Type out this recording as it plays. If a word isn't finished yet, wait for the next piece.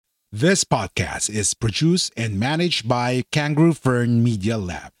This podcast is produced and managed by Kangaroo Fern Media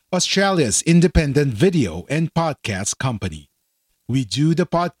Lab, Australia's independent video and podcast company. We do the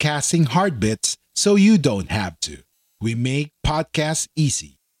podcasting hard bits so you don't have to. We make podcasts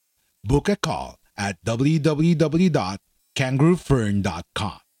easy. Book a call at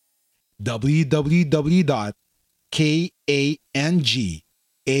www.kangaroofern.com.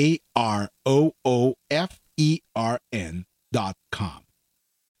 www.kangaroofern.com.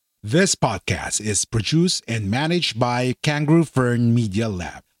 This podcast is produced and managed by Kangaroo Fern Media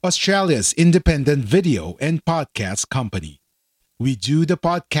Lab, Australia's independent video and podcast company. We do the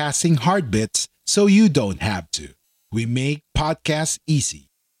podcasting hard bits so you don't have to. We make podcasts easy.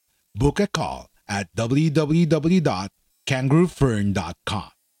 Book a call at www.kangaroofern.com.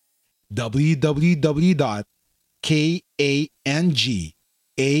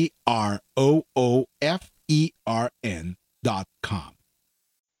 www.kangaroofern.com.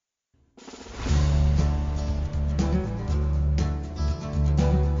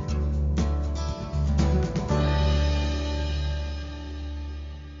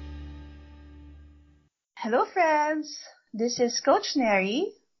 Hello, friends. This is Coach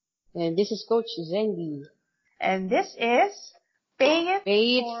Neri, And this is Coach Zendy. and this is Pay It,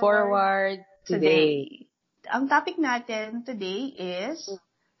 Pay it forward today. Ang topic natin today is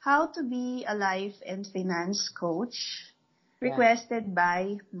how to be a life and finance coach, requested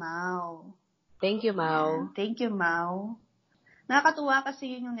by Mau. Thank you, Mau. Thank you, Mau. Nakakatuwa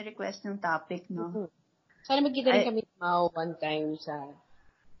kasi yun yung ni-request ng topic, no? Sana magkita rin Ay- kami ni Mau one time sa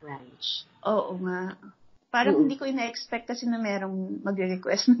ranch. Oo nga. Parang hindi ko ina-expect kasi na merong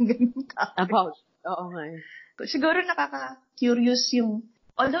magre-request ng ganyung topic. Oo nga. Siguro nakaka-curious yung,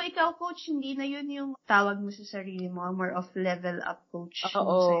 although ikaw, coach, hindi na yun yung tawag mo sa sarili mo, more of level up coach yung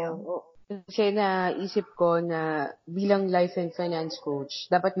sa'yo. Oo. Kasi naisip ko na bilang life and finance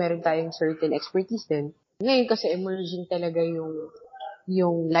coach, dapat meron tayong certain expertise din. Ngayon kasi emerging talaga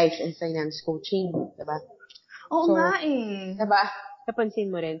yung life and finance coaching, diba? Oo So, nga eh. Diba?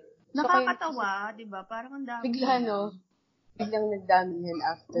 Napansin mo rin. So, Nakakatawa, di ba? Parang ang dami. biglang nagdamihan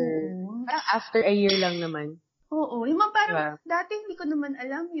Oo. after a year lang naman. Oo. Yung mga parang, Diba? dati hindi ko naman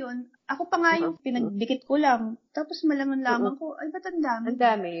alam yun. Ako pa nga yung pinagdikit ko lang. Tapos malaman-laman ko, ay ba't ang dami? Ang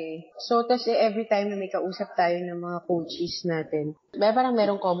dami. So, tas every time na may kausap tayo ng mga coaches natin, parang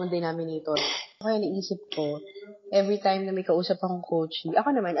merong common denominator. Kaya naisip ko, every time na may kausap akong coach,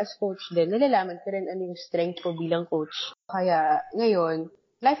 ako naman as coach din, nalalaman ko rin ano yung strength ko bilang coach. Kaya ngayon,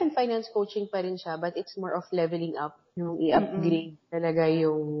 life and finance coaching pa rin siya, but it's more of leveling up, yung i-upgrade talaga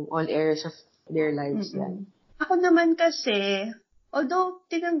yung all areas of their lives. Yan. Ako naman kasi, although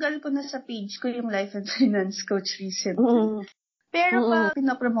tinanggal ko na sa page ko yung life and finance coach recently, pero pag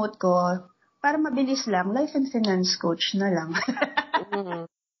pinapromote ko, para mabilis lang, life and finance coach na lang.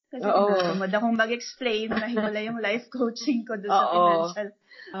 Kasi tinatamad akong mag-explain na hiwala yung life coaching ko doon sa financial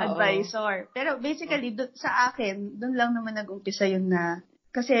advisor. Pero basically, sa akin, doon lang naman nag-umpisa yun na,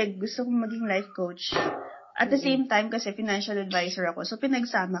 kasi gusto kong maging life coach. At the same time, kasi financial advisor ako, so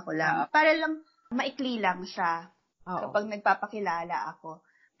pinagsama ko lang. Para lang, maikli lang siya kapag nagpapakilala ako.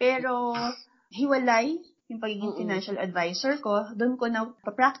 Pero, hiwalay yung pagiging financial advisor ko, doon ko na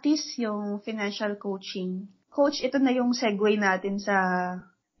practice yung financial coaching. Coach, ito na yung segue natin sa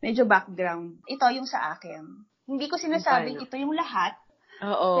medyo background. Ito yung sa akin. Hindi ko sinasabing ito yung lahat.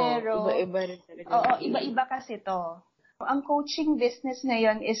 Pero, iba-iba rin talaga. Oo, iba-iba kasi to. Ang coaching business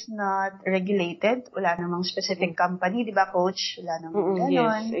ngayon is not regulated. Wala namang specific company, di ba, coach? Wala namang ganon.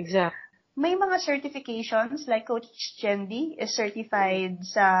 Yes, exact. May mga certifications, like Coach Chendi is certified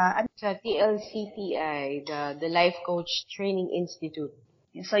sa Sa TLCTI, the Life Coach Training Institute.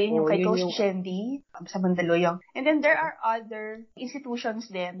 So, yun yung kay yun Coach yung- Chendi sa Mandaluyong. And then, there are other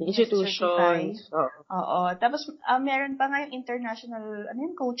institutions din. na certified. Oo. Tapos, meron pa nga yung International,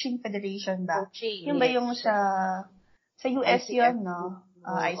 Coaching Federation ba? Coaching, Yung ba yes. yung sa US ICF. yun, no?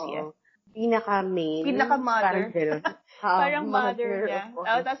 ICF. Pinaka-main. Pinaka-mother. Parang mother niya. Oo.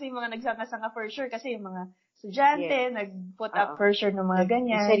 Tapos yung mga nagsanga-sanga for sure kasi yung mga estudyante, nag-put up for sure ng mga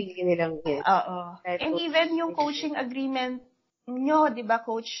ganyan. Sarili nilang yes. Oo. And even yung coaching agreement nyo, di ba,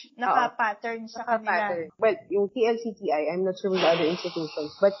 coach, naka-pattern sa kanila. Well, yung TLCTI, I'm not sure with the other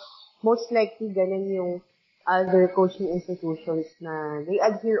institutions, but most likely ganun yung other coaching institutions na they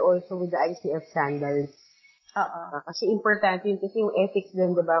adhere also with the ICF standards. Kasi importante yun kasi yung ethics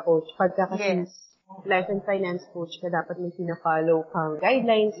din, di ba, coach? Pagka kasi life and finance coach ka, dapat may pina-follow kang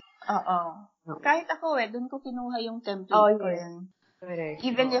guidelines. Kahit ako doon ko kinuha yung template ko yes. yan. Correct.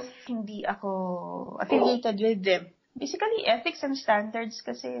 Even if hindi ako affiliated with them. Basically, ethics and standards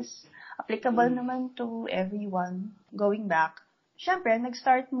kasi is applicable naman to everyone going back. syempre,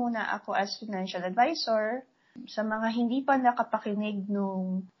 nag-start muna ako as financial advisor. Sa mga hindi pa nakapakinig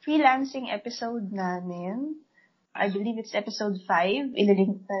nung freelancing episode namin, I believe it's episode 5,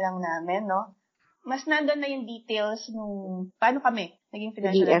 ililink na lang namin, no? Mas nandun na yung details nung paano kami naging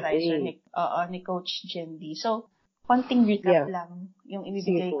financial advisor ni Coach Jindy. So, konting recap lang yung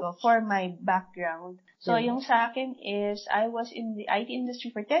ibibigay ko for my background. So, yung sa akin is, I was in the IT industry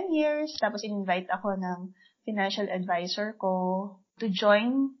for 10 years, tapos in-invite ako ng financial advisor ko to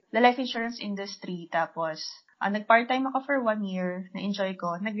join the life insurance industry. Tapos, nag-part-time ako for 1 year, na-enjoy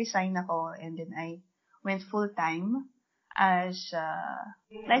ko, nag-resign ako, and then I went full-time as a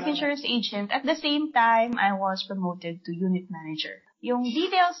life insurance agent. At the same time, I was promoted to unit manager. Yung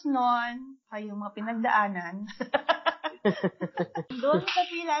details nun, yung mga pinagdaanan, doon sa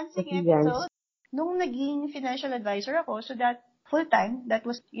freelancing episode, nung naging financial advisor ako, so that full-time, that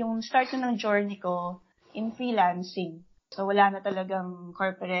was yung start na ng journey ko in freelancing. So, wala na talagang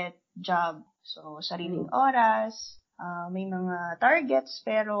corporate job. So, sariling oras, may mga targets,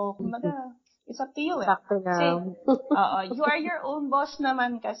 pero kumbaga, it's up to you. Kasi, you are your own boss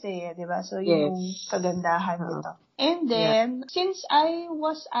naman kasi, di ba? So, yun yung kagandahan nito. And then, since I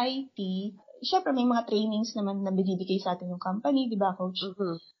was IT, syempre may mga trainings naman na binibigay sa atin yung company, di ba, Coach?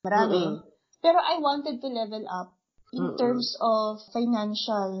 Marami. Pero I wanted to level up in terms of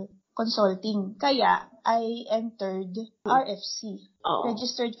financial consulting. Kaya, I entered RFC,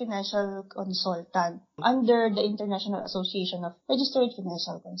 Registered Financial Consultant, under the International Association of Registered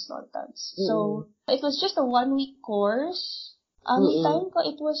Financial Consultants. So, it was just a 1-week course. Nung time ko,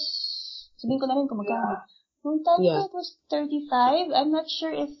 it was, sabihin ko na rin kung magkano. Nung time ko, it was 35. I'm not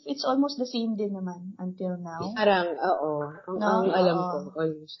sure if it's almost the same din naman until now. Parang, ang alam ko,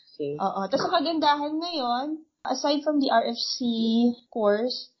 almost the same. Tapos ang kagandahan ngayon, aside from the RFC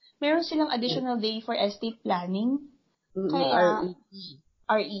course, meron silang additional day for estate planning. Kaya,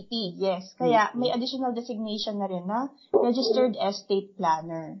 REP, yes. Kaya may additional designation na rin na Registered Estate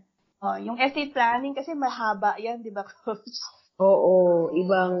Planner. Yung estate planning kasi mahaba yan, di ba, Coach? Oo,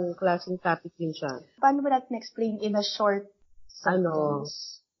 ibang klaseng topic din siya. Paano ba natin explain in a short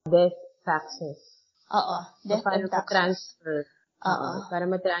sentence? Death taxes. Death and taxes. Transfer. Para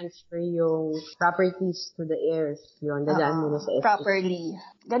ma-transfer yung properties to the heirs. Yun, dadaan muna sa estate. Properly.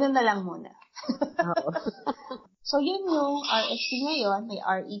 Ganun na lang muna. So, yun yung RSP ngayon. May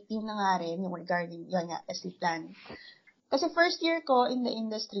REP na nga rin, yung regarding yun nga, estate plan. Kasi first year ko in the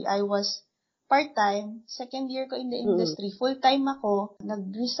industry, I was part-time. Second year ko in the industry, full-time ako.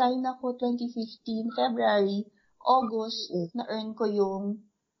 Nag-resign ako 2015, February, August, na-earn ko yung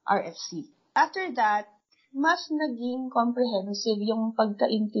RFC. After that, mas naging comprehensive yung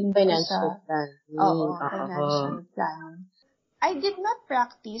pagkaintindi financial plan. Financial plan. I did not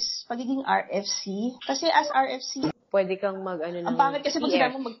practice pagiging RFC kasi as RFC, pwede kang mag-ano ng ang pangit kasi pag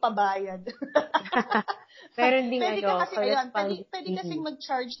sinabi mo magpabayad. Meron ding pwede kasi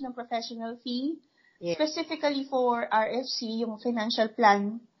mag-charge ng professional fee, specifically for RFC, yung financial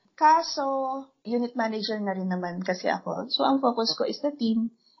plan. Kaso, unit manager na rin naman kasi ako. So, ang focus ko is the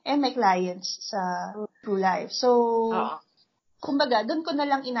team and my clients sa True Life. So, kumbaga, doon ko na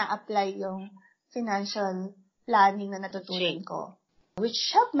lang ina-apply yung financial planning na natutunan ko.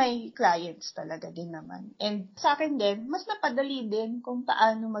 Which help my clients talaga din naman. And sa akin din, mas napadali din kung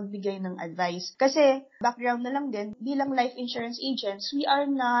paano magbigay ng advice. Kasi, background na lang din, bilang life insurance agents, we are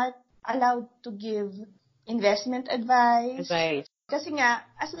not allowed to give investment advice. Kasi nga,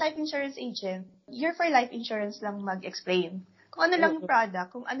 as a life insurance agent, you're for life insurance lang mag-explain. Kung ano lang yung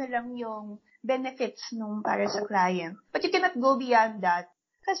product, kung ano lang yung benefits nung para sa client. But you cannot go beyond that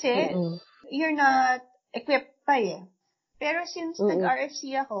kasi you're not equipped pa eh. Pero since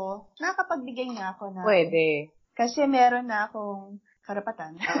nag-RFC ako, nakapagbigay nga ako na. Pwede. Kasi meron na akong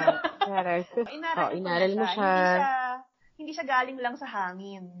karapatan. Inaral mo siya. Hindi siya galing lang sa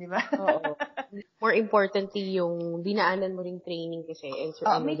hangin, di ba? Oo. More importantly, yung dinaanan mo ring training kasi.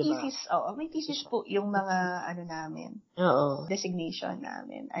 May thesis. May thesis po yung mga namin. Designation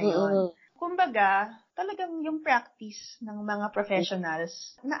namin. Ayun. Kumbaga, talagang yung practice ng mga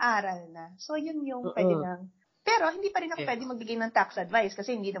professionals na aral na. So, yun yung pwede lang. Pero, hindi pa rin ako pwede magbigay ng tax advice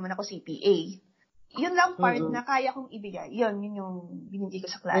kasi hindi naman ako CPA. Yun lang part na kaya kong ibigay. Yun yung binigay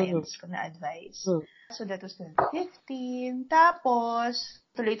ko sa clients ko na advice. So, that was 2015. Tapos,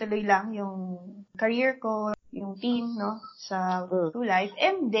 tuloy-tuloy lang yung career ko, yung team, no, sa True Life.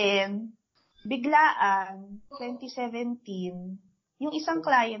 And then, biglaan, 2017, yung isang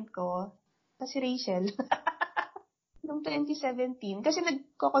client ko, si Rachel, noong 2017, kasi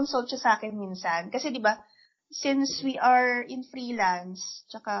nagko-consult siya sa akin minsan. Kasi, di ba, since we are in freelance,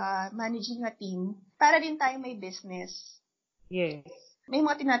 tsaka managing a team, para din tayo may business. Yes. May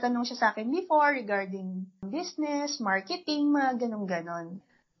mga tinatanong siya sa akin before regarding business, marketing, mga ganon-ganon.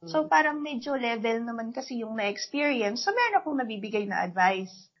 So, parang medyo level naman kasi yung na-experience. So, meron akong nabibigay na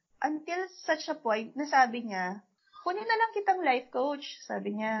advice. Until such a point na sabi niya, kunin na lang kitang life coach,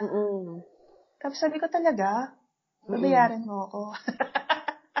 sabi niya. Tapos sabi ko talaga, babayaran mo ako.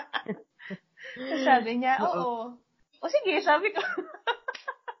 So, sabi niya, oo. O sige, sabi ko.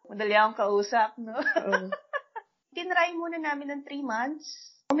 Madali akong kausap, no? Tinry muna namin ng 3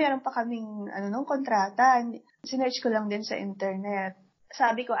 months. Meron pa kaming, kontrata. Sinearch ko lang din sa internet.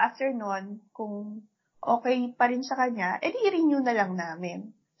 Sabi ko, after nun, kung okay pa rin sa kanya, edi i-renew na lang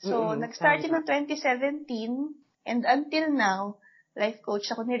namin. So, nag-start yun ng 2017, and until now, life coach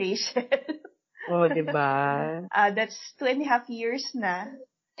ako ni Rachel. Diba? That's 2.5 years na.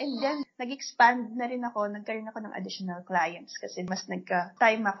 And then, nag-expand na rin ako, nagkaroon ako ng additional clients kasi mas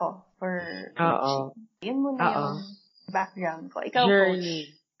nagka-time ako for coaching. Yun muna yung background ko. Ikaw, journey.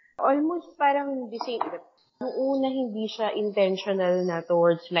 coach. Almost parang the same. Noong una, hindi siya intentional na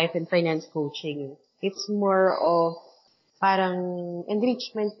towards life and finance coaching. It's more of parang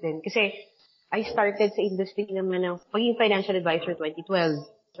enrichment din. Kasi I started sa industry naman ng pagiging financial advisor 2012.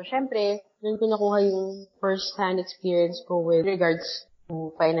 So, syempre, doon ko nakuha yung first-hand experience ko with regards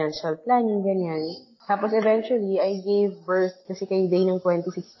to financial planning, ganyan. Tapos eventually, I gave birth kasi kay Day ng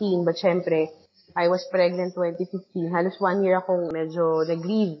 2016. But syempre, I was pregnant 2015. Halos 1 year akong medyo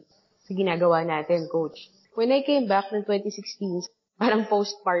nag-leave sa ginagawa natin, coach. When I came back ng 2016, parang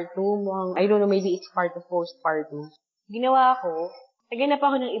postpartum, I don't know, maybe it's part of postpartum. Ginawa ko, naganap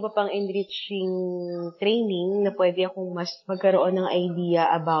ako ng iba pang enriching training na pwede akong mas magkaroon ng idea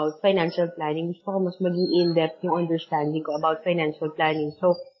about financial planning. Gusto ko mas maging in-depth yung understanding ko about financial planning.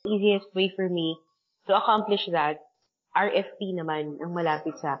 So, easiest way for me to accomplish that, RFP naman ang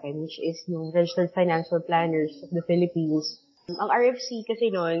malapit sa akin, which is yung Registered Financial Planners of the Philippines. Ang RFC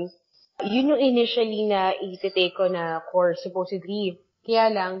kasi noon, yun yung initially na i-take ko na course, supposedly.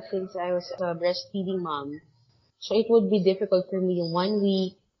 Kaya lang, since I was a breastfeeding mom, so it would be difficult for me yung 1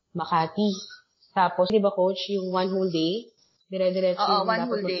 week, Makati. Tapos, di ba coach, yung 1 whole day? Dire-diretso yung 1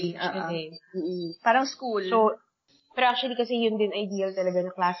 whole day. Parang school. So, pero actually kasi yun din ideal talaga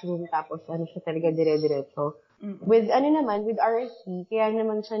na classroom, tapos siya talaga dire-diretso. With with RSC, kaya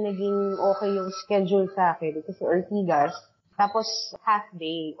naman siya naging okay yung schedule sa akin kasi Ortigas. Tapos, half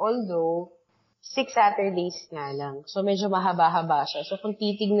day. Although, 6 Saturdays nga lang. So, medyo mahaba-haba siya. So, kung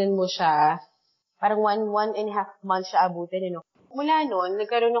titignan mo siya, parang 1.5 months siya abutin. Mula noon,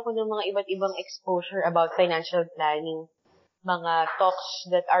 nagkaroon ako ng mga iba't ibang exposure about financial planning. Mga talks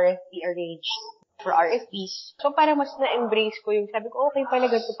that RFP arranged for RFPs. So, parang mas na-embrace ko yung sabi ko, okay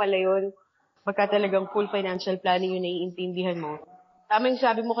pala, ganito pala yun. Pagka talagang full financial planning yung naiintindihan mo. Tamang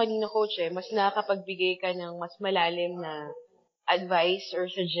sabi mo kanina, coach, mas nakakapagbigay ka ng mas malalim na advice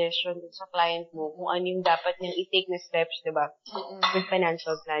or suggestion sa client mo kung ano yung dapat niyang i-take na steps, diba? With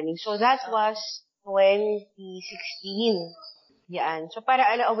financial planning. So, that was 2016. Yan. So, para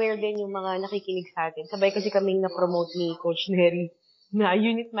aware din yung mga nakikinig sa atin. Sabay kasi kaming na-promote ni Coach Neri na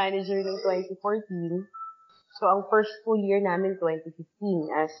unit manager ng 2014. So, ang first full year namin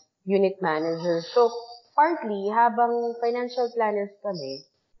 2015 as unit manager. So, partly, habang financial planners kami,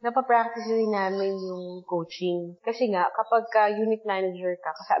 napapractice rin namin yung coaching. Kasi nga, kapag unit manager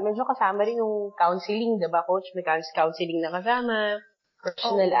ka, medyo kasama rin yung counseling, diba, coach? May counseling na kasama,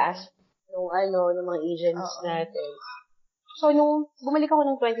 personal aspect ng mga agents natin. So, nung bumalik ako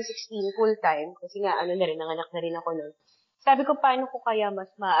ng 2016, full-time, kasi nga, nanganak na rin ako nun. Sabi ko, paano ko kaya mas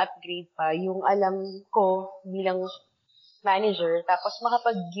ma-upgrade pa yung alam ko bilang manager, tapos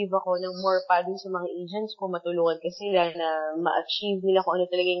makapag-give ako ng more pa dun sa mga agents ko, matulungan kasi sila na ma-achieve nila kung ano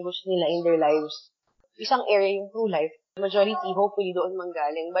talaga yung gusto nila in their lives. Isang area yung true life. Majority, hopefully, doon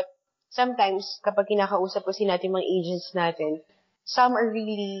manggaling. But sometimes, kapag kinakausap kasi natin mga agents natin, some are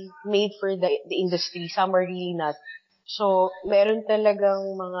really made for the industry, some are really not. So, meron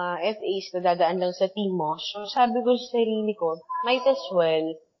talagang mga FAs na dadaan lang sa team mo. So, sabi ko sa sarili ko, might as well,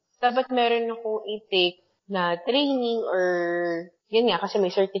 dapat meron akong i-take na training or, yun nga, kasi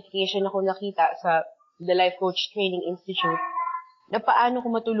may certification ako nakita sa The Life Coach Training Institute, na paano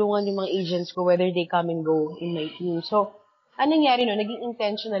ko matulungan yung mga agents ko whether they come and go in my team. So, anong nangyari no? Naging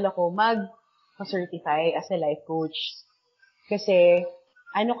intentional ako mag-certify as a life coach. Kasi,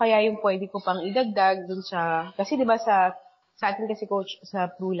 ano kaya yung pwede ko pang idagdag dun sa, kasi diba sa atin kasi coach, sa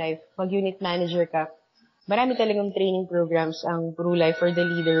PruLife, pag unit manager ka, marami talagang training programs ang PruLife for the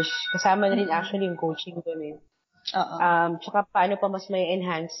leaders. Kasama na rin actually yung coaching dun eh. Tsaka paano pa mas may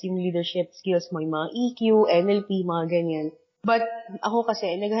enhance yung leadership skills mo, yung mga EQ, NLP, mga ganyan. But ako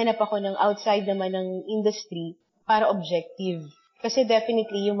kasi, naghanap ako ng outside naman ng industry para objective. Kasi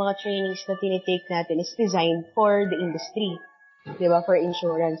definitely, yung mga trainings na tinitake natin is designed for the industry. Diba? For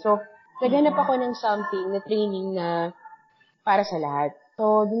insurance. So, naghanap ako ng something na training na para sa lahat.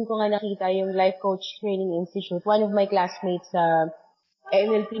 So, dun ko nga nakita yung Life Coach Training Institute. One of my classmates sa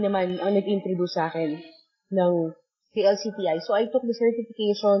NLP naman ang nag-introduce sa akin ng CLCTI. So, I took the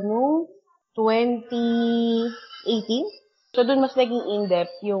certification noong 2018. So, dun mas naging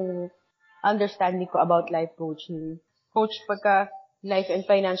in-depth yung understanding ko about life coaching. Coach pagka life and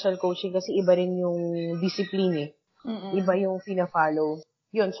financial coaching kasi iba rin yung discipline eh. Iba yung fina-follow.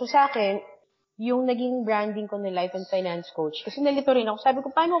 Yun. So, sa akin, yung naging branding ko na life and finance coach, kasi nalito rin ako, sabi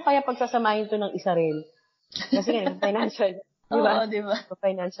ko, paano kaya pagsasamahin to ng isa rin? Kasi nga, financial, diba? Oo, diba?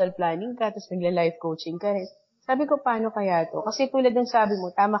 Financial planning ka, tapos nagla-life coaching ka rin. Sabi ko, paano kaya to? Kasi tulad ng sabi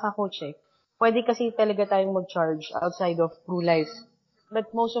mo, tama ka coach eh. Pwede kasi talaga tayong mag-charge outside of true life. But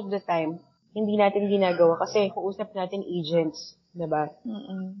most of the time, hindi natin ginagawa kasi kuusap natin agents, diba?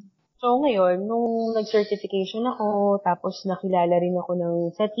 So, ngayon, nung nag-certification ako, tapos nakilala rin ako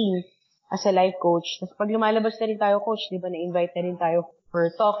sa team as a life coach. Tapos pag lumalabas na rin tayo, coach, di ba, na-invite na rin tayo for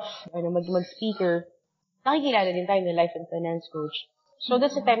talks, mag-speaker, nakikilala din tayo ng life and finance coach. So,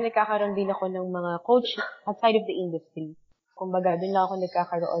 that's the time nagkakaroon din ako ng mga coach outside of the industry. Kumbaga, doon lang ako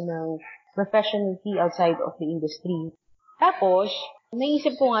nagkakaroon ng professional fee outside of the industry. Tapos,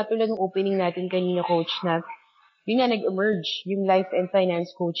 naisip ko nga tulad ng opening natin kanina, coach, na yun nga, nag-emerge yung life and finance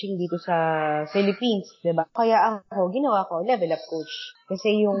coaching dito sa Philippines, diba? Kaya ako, ginawa ko, level up coach.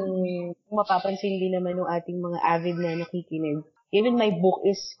 Kasi yung mapapansin din naman ng ating mga avid na nakikinig. Even my book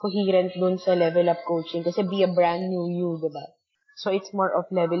is coherent dun sa level up coaching kasi be a brand new you, diba? So, it's more of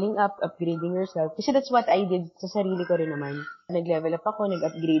leveling up, upgrading yourself. Kasi that's what I did sa sarili ko rin naman. Nag-level up ako,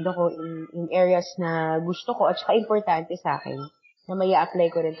 nag-upgrade ako in areas na gusto ko at saka importante sa akin na may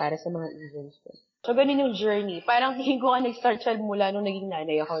apply ko rin para sa mga agents ko. So, ganun yung journey. Parang tingin ko nga nag-start siya mula nung naging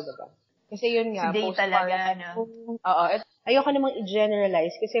nanay ako, diba? Kasi yun nga, Today talaga, no? Oo. Ayoko namang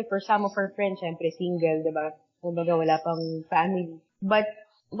i-generalize kasi for some of our friends, syempre single, diba? Kumbaga wala pang family. But,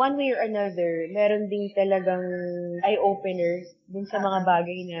 one way or another, meron ding talagang eye-opener dun sa mga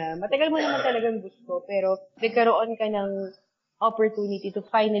bagay na matagal mo naman talagang gusto, pero nagkaroon ka ng opportunity to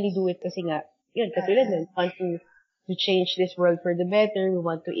finally do it kasi nga, yun, katulad nun, want to change this world for the better, we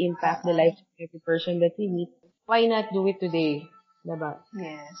want to impact the life of every person that we meet. Why not do it today? Diba?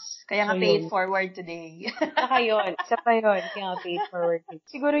 Yes. Kaya nga pay it forward today. Saka yun. Isa pa yun. Kaya nga pay it forward.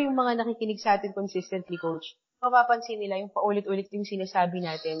 Siguro yung mga nakikinig sa atin consistently, coach, mapapansin nila yung paulit-ulit yung sinasabi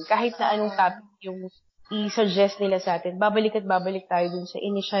natin. Kahit na anong topic yung i-suggest nila sa atin, babalik at babalik tayo dun sa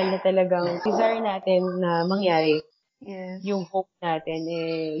initial na talagang desire natin na mangyari. Yes. Yung hope natin,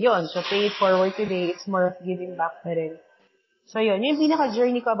 yun. So, pay it forward today. It's more of giving back na rin. So, yun. Yung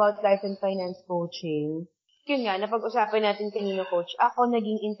pinaka-journey ko about life and finance coaching, yun nga, napag-usapan natin kanina, coach, ako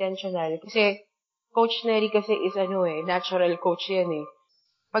naging intentional. Kasi, Coach Neri kasi is natural coach yan eh.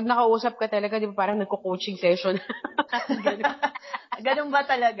 Pag nakausap ka talaga, di ba parang nagko-coaching session? Ganun ba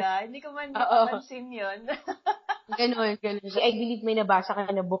talaga? Hindi ko man napapansin yun. Ganun. I believe may nabasa ka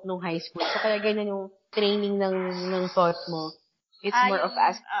na book nung high school. So, kaya ganun yung training ng thought mo. It's more of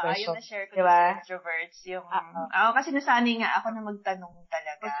ask questions. Yung na-share ko diba? sa introverts. Yung, kasi nasanay nga ako na magtanong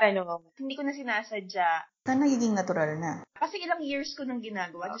talaga. Hindi ko na sinasadya. Nagiging natural na. Kasi ilang years ko nang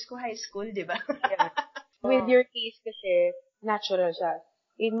ginagawa. Diyos ko, high school, di ba? Yeah. With your case kasi, natural siya.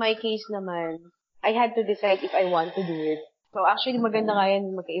 In my case naman, I had to decide if I want to do it. So actually, maganda nga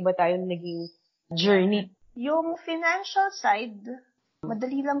yan, magkaiba tayong naging journey. Yung financial side,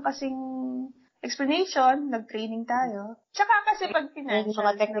 madali lang kasing explanation, nag-training tayo. Tsaka kasi pag financials,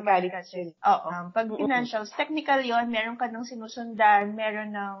 mga technicalities. Pag financials, technical yon, meron ka ng sinusundan,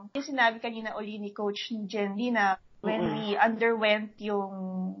 meron ng, yung sinabi kanina uli ni Coach Jen Lee na when we underwent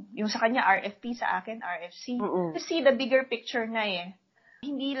yung sa kanya RFP, sa akin RFC, to see the bigger picture na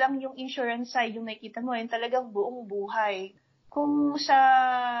Hindi lang yung insurance side yung nakikita mo, yung talagang buong buhay. Kung sa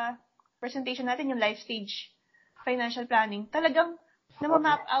presentation natin, yung life stage financial planning, talagang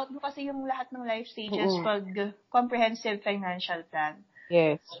na-map out mo kasi yung lahat ng life stages pag comprehensive financial plan.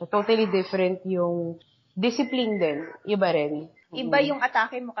 Yes. So, totally different yung discipline din. Iba rin. Iba yung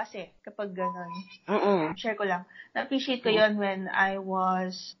atake mo kasi kapag ganun. Share ko lang. Na-appreciate ko yun when I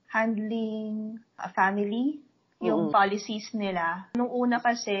was handling a family, yung policies nila. Nung una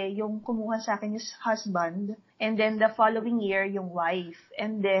kasi, yung kumuha sa akin yung husband, and then the following year, yung wife.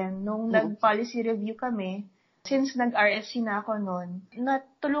 And then, nung nag-policy review kami, since nag-RFC na ako noon,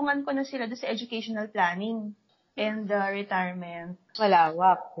 natulungan ko na sila doon sa educational planning. and retirement.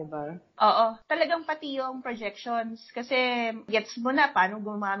 Malawak, diba? Oo. Talagang pati yung projections. Kasi gets mo na paano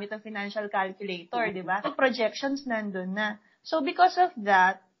gumamit ng financial calculator, di ba? Yung projections nandun na. So because of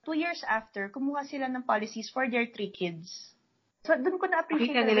that, 2 years after, kumuha sila ng policies for their 3 kids. So, doon ko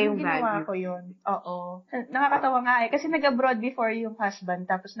na-appreciate Nakita nila yung ginawa value. ko yun. Oo. Nakakatawa nga eh. Kasi nag-abroad before yung husband,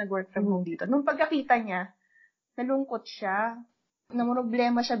 tapos nag-work from home dito. Nung pagkakita niya, nalungkot siya.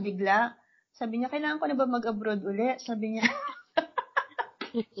 Namroblema siya bigla. Sabi niya, kailangan ko na ba mag-abroad uli? Sabi niya.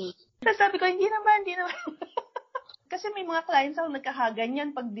 Sabi ko, hindi naman. Kasi may mga clients ako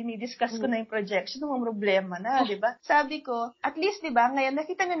nagkakaganyan pag dinidiscuss ko na yung projection, may problema na, di ba? Sabi ko, at least, di ba, ngayon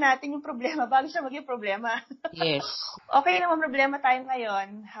nakita na natin yung problema bago siya maging problema. Yes. Okay naman problema tayo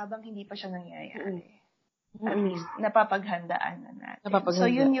ngayon habang hindi pa siya nangyayari. At least, napapaghandaan na natin.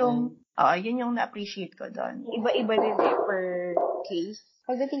 So, yun yung na-appreciate ko doon. Iba-iba din per case.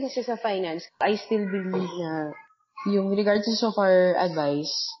 Pagdating kasi sa finance, I still believe na yung regardless of our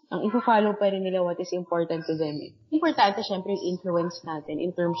advice, ang ipo-follow pa rin nila what is important to them. Importante, syempre, yung influence natin in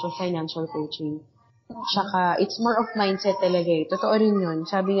terms of financial coaching. Tsaka, it's more of mindset talaga eh. Totoo rin yun.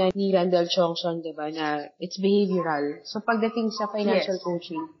 Sabi nga ni Randall Chongson, diba, na it's behavioral. So, pagdating sa financial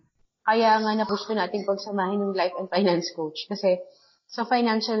coaching, kaya nga napusto natin pagsamahin ng life and finance coach. Kasi, sa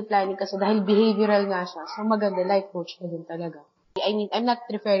financial planning kasi, dahil behavioral nga siya, so maganda, life coach na din talaga. I mean, I'm not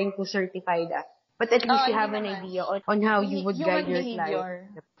referring to certified but at least you have an idea on how you would guide your life.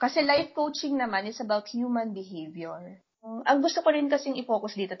 Kasi life coaching naman is about human behavior. Ang gusto ko rin kasing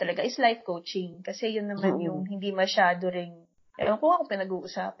i-focus dito talaga is life coaching. Kasi yun naman yung hindi masyado ring, ewan ko ako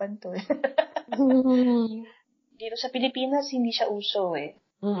pinag-uusapan to eh. Dito sa Pilipinas, hindi siya uso eh.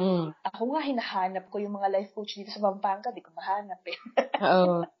 Ako nga, hinahanap ko yung mga life coach dito sa Pampanga, di ko mahanap eh.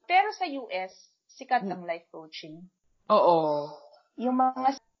 Pero sa US, sikat ang life coaching. Oo. Yung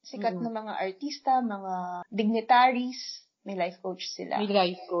mga sikat na mga artista, mga dignitaries, may life coach sila. May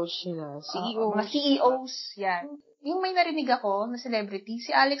life coach sila. CEOs. Mga CEOs, yan. Yung may narinig ako na celebrity, si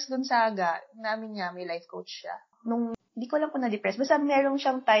Alex Gonzaga, namin niya, may life coach siya. Nung, hindi ko alam kung na-depress, basta meron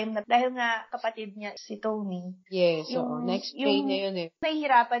siyang time na, dahil nga kapatid niya, si Tony. Yes, oo. Na-explain na yun eh.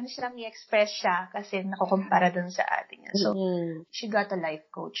 Nahihirapan siyang i-express siya kasi nakukumpara dun sa atin niya. So, she got a life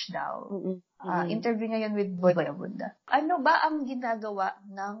coach daw. Interview ngayon with Boy Abunda. Ano ba ang ginagawa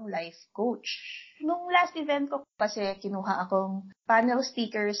ng life coach? Nung last event ko kasi kinuha akong panel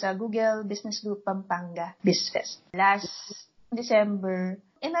speaker sa Google Business Group Pampanga BizFest. Last December.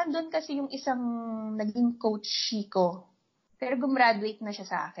 Nandun kasi yung isang naging coach ko. Pero gumraduate na siya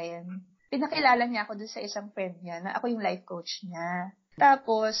sa akin. Pinakilala niya ako dun sa isang friend niya na ako yung life coach niya.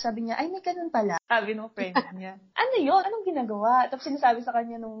 Tapos, sabi niya, ay, may ganun pala. Sabi nung friend niya, ano yun? Anong ginagawa? Tapos sinasabi sa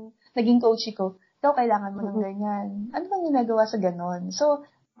kanya nung naging coach ko, ikaw kailangan mo ng ganyan. Ano bang ginagawa sa ganun? So,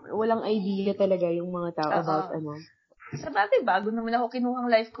 walang idea talaga yung mga tao about ano. Sa bagay, bago naman ako kinuhang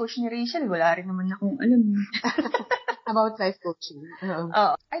life coach ni Rachel, wala rin naman akong alam. About life coaching.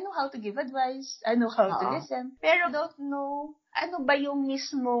 I know how to give advice. I know how to listen. Pero don't know ano ba yung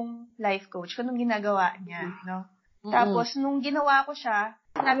mismong life coach, kung anong ginagawa niya, no? Tapos, nung ginawa ko siya,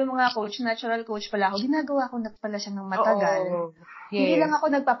 sinabi mo nga coach, natural coach pala ako, ginagawa ko na pala siya ng matagal. Hindi lang ako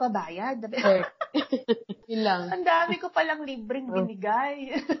nagpapabayad. Yun lang. Ang dami ko palang libreng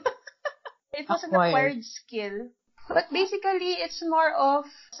binigay. It was an acquired skill. But basically, it's more of,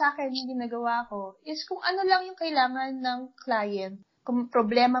 sa akin, yung ginagawa ko, is kung ano lang yung kailangan ng client, kung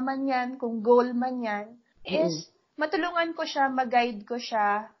problema man yan, kung goal man yan, is matulungan ko siya, mag-guide ko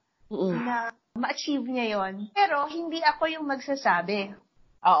siya, na ma-achieve niya yon. Pero, hindi ako yung magsasabi.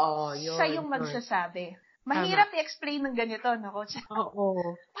 Oo, yun. Siya yung magsasabi. Mahirap i-explain ng ganito, no, coach? Oo.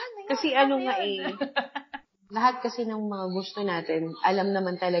 Paano yun? Kasi ano nga lahat kasi ng mga gusto natin, alam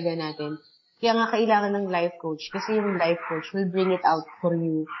naman talaga natin. Kaya nga kailangan ng life coach. Kasi yung life coach will bring it out for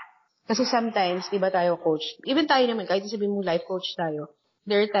you. Kasi sometimes, di ba tayo coach? Even tayo naman, kahit sabihin mo life coach tayo,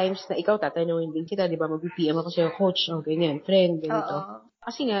 there are times na ikaw tatanungin din kita, di ba? Mag-PM ako sa'yo, coach, o ganyan, friend, ganito.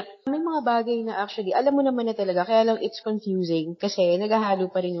 Kasi nga, may mga bagay na actually, alam mo naman na talaga, kaya lang it's confusing kasi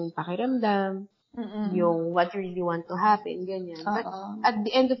naghahalo pa rin yung pakiramdam, yung what you really want to happen, ganyan. But at the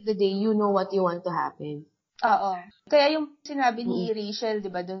end of the day, you know what you want to happen. Oo. Kaya yung sinabi ni Rachel, di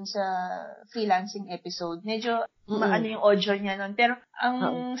ba, dun sa freelancing episode, medyo maano yung audio niya nun. Pero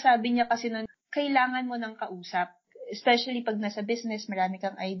ang sabi niya kasi nun, kailangan mo ng kausap. Especially pag nasa business, marami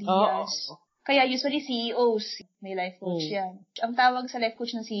kang ideas. Kaya usually CEOs, may life coach yan. Ang tawag sa life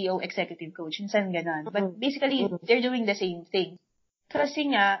coach ng CEO, executive coach. Minsan ganun. But basically, they're doing the same thing. Kasi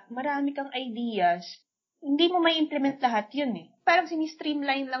nga, marami kang ideas, hindi mo may implement lahat yun eh. Parang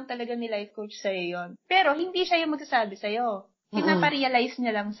sinistreamline lang talaga ni life coach sa'yo yun. Pero hindi siya yung magsasabi sa'yo. Pinaparealize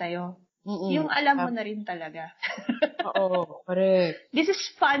niya lang sa'yo. Yung alam mo na rin talaga. Oo, correct. This is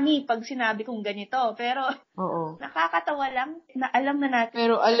funny pag sinabi kong ganito, pero nakakatawa lang na alam na natin.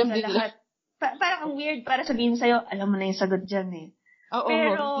 Pero alam din lahat. Parang ang weird para sabihin sa'yo, alam mo na yung sagot dyan eh. Oo,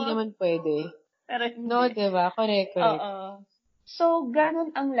 pero, hindi naman pwede. Pero hindi. No, diba? Correct. Oo. So,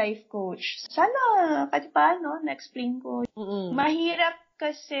 ganun ang life coach. Sana, kahit paano, na-explain ko. Mahirap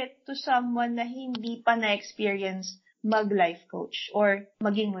kasi to someone na hindi pa na-experience mag-life coach or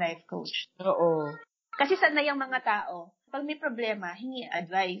maging life coach. Oo. Kasi sanay ang mga tao, pag may problema, hingi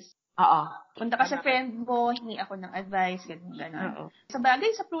advice. Oo. Punta ka sa friend mo, hingi ako ng advice, gano'n. Sa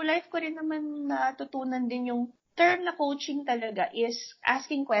bagay, sa True Life ko rin naman natutunan din yung term na coaching talaga is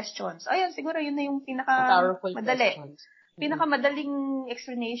asking questions. Ayun, siguro yun na yung pinaka-madali. Pinakamadaling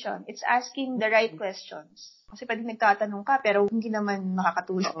explanation. It's asking the right questions. Kasi pwede nagtatanong ka, pero hindi naman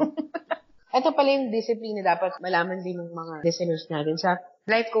makakatulong. Ito pala yung discipline na dapat malaman din ng mga listeners natin. Sa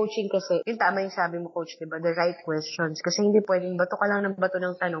life coaching kasi, yung tama yung sabi mo, coach, diba? The right questions. Kasi hindi pwedeng bato ka lang ng bato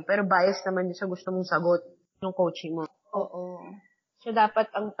ng tanong, pero bias naman sa gusto mong sagot ng coaching mo. Oo. So, dapat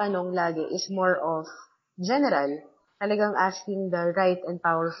ang tanong lagi is more of general. Talagang asking the right and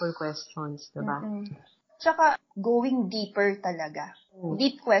powerful questions, diba? Tsaka, going deeper talaga.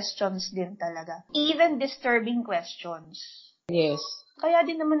 Deep questions din talaga. Even disturbing questions. Yes. Kaya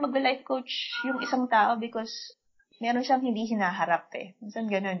din naman mag-life coach yung isang tao because meron siyang hindi hinaharap eh. Minsan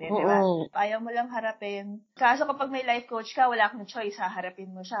ganun eh, di ba? Ayaw mo lang harapin. Kaso kapag may life coach ka, wala kang choice,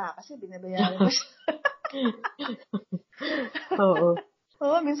 haharapin mo siya kasi binabayaran mo siya.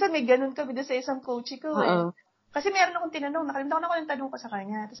 Oo, minsan may ganun kami doon sa isang coach ko eh. Kasi meron akong tinanong, nakalimutan ko na yung tanong ko sa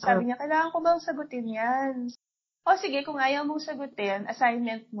kanya. Tapos sabi niya, kailangan ko bang sagutin yan? O sige, kung ayaw mong sagutin,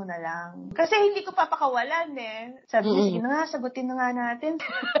 assignment mo na lang. Kasi hindi ko papakawalan eh. Sabi niya, sige na nga, sagutin na nga natin.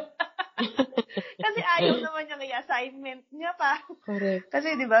 Kasi ayaw naman niya i-assignment niya pa. Correct.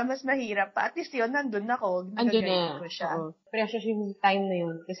 Kasi di ba mas mahirap pa. At least yun, nandun ako. Nagagayad ko siya. Precious yung time na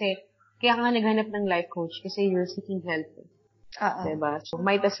yun. Kasi, kaya nga naghanap ng life coach kasi you're seeking help. Diba? So,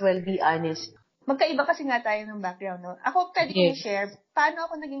 might as well be honest. Magkaiba kasi nga tayo ng background, no? Ako, pwede ko i-share, paano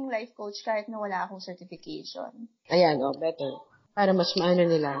ako naging life coach kahit na wala akong certification. Ayan, better. Para mas maano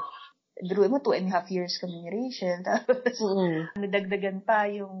nila. Drew mo, 2.5 years kami ni Rachel. Tapos, nadagdagan pa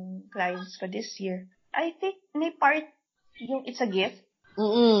yung clients ko this year. I think may part yung it's a gift.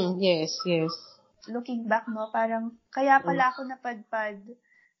 Yes. Looking back, no, parang, kaya pala ako napadpad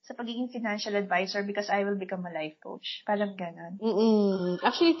sa pagiging financial advisor because I will become a life coach. Parang ganon.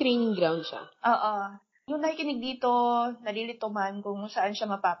 Actually, training ground siya. Oo. Yung nakikinig dito, nalilito man kung saan siya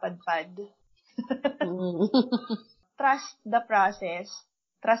mapapadpad. Trust the process.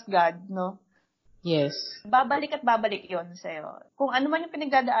 Trust God, no? Yes. Babalik at babalik yon sa'yo. Kung ano man yung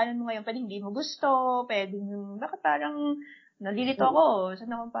pinagdadaanan mo ngayon, pwedeng hindi mo gusto, pwedeng, bakit parang nalilito ako,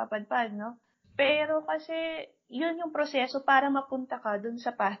 saan ako mapapadpad, no? Pero kasi, yun yung proseso para mapunta ka dun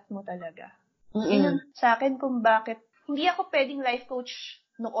sa path mo talaga. Yun yung sa akin kung bakit, hindi ako pwedeng life coach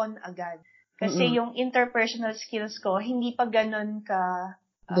noon agad. Kasi yung interpersonal skills ko, hindi pa ganun ka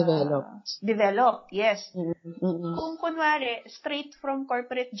developed, yes. Kung kunwari, straight from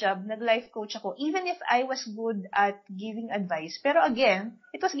corporate job, nag-life coach ako, even if I was good at giving advice, pero again,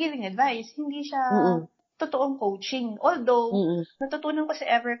 it was giving advice, hindi siya totoong coaching. Although, natutunan ko sa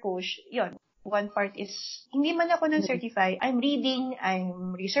Evercoach, yun, one part is, hindi man ako certify, I'm reading,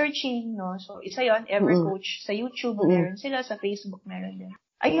 I'm researching, no? So, isa yon Evercoach. Sa YouTube, meron sila. Sa Facebook, meron din.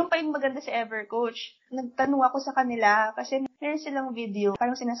 Ayun pa yung maganda sa Evercoach. Nagtanong ako sa kanila kasi meron silang video.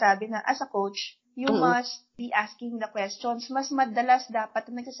 Parang sinasabi na, as a coach, you must be asking the questions. Mas madalas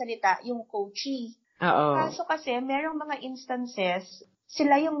dapat na nagsasalita yung coachee. Kaso kasi, merong mga instances,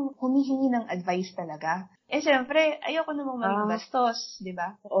 sila yung humihingi ng advice talaga. Siyempre, ayoko namang mag-bastos, di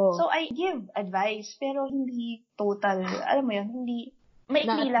ba? So, I give advice, pero hindi total, alam mo yun, hindi,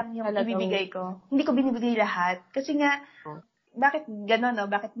 maikli lang yung ibibigay ko. Hindi ko binibigay lahat. Kasi nga, bakit gano'n, no?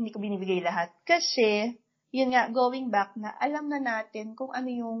 Bakit hindi ko binibigay lahat? Kasi, yun nga, going back na, alam na natin kung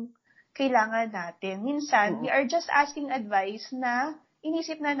ano yung kailangan natin. Minsan, we are just asking advice na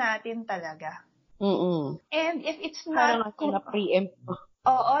inisip na natin talaga. And if it's not... Parang na-preempt mo.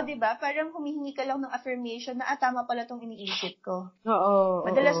 Oo, di ba? Parang humihingi ka lang ng affirmation na, tama pala tong iniisip ko.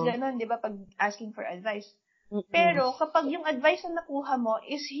 Madalas ganun, di ba? Pag asking for advice. Pero, kapag yung advice na nakuha mo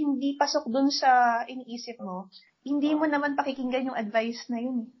is hindi pasok dun sa iniisip mo, hindi mo naman pakikinggan yung advice na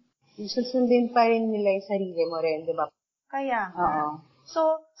yun. Susundin pa rin nila yung sarili mo rin, di ba? Kaya nga.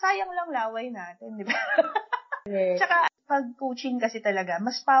 So, sayang lang laway natin, di ba? Tsaka, pag coaching kasi talaga,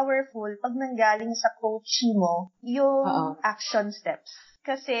 mas powerful pag nanggaling sa coachee mo yung action steps.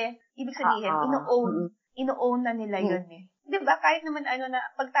 Kasi, ibig sabihin, ino-own na nila yun eh. di ba, kahit naman na,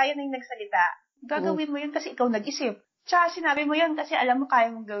 pag tayo na yung nagsalita, gagawin mo yun kasi ikaw nag-isip. Tsaka sinabi mo yun kasi alam mo kaya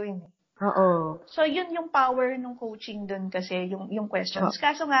mong gawin. Oo. So, yun yung power ng coaching dun kasi, yung questions.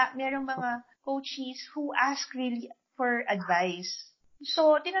 Kaso nga, merong mga coaches who ask really for advice.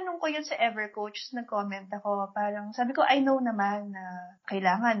 So, tinanong ko yun sa EverCoach, nag-comment ako, parang sabi ko, I know naman na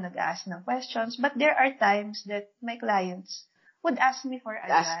kailangan nag-ask ng questions, but there are times that my clients would ask me for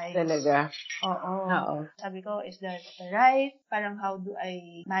advice. Ask talaga. Oo. Sabi ko, is that right? Parang how do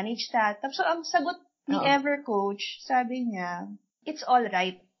I manage that? So, ang sagot ni EverCoach, sabi niya, it's all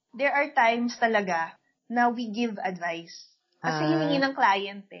right. There are times talaga na we give advice. Kasi hiningi ng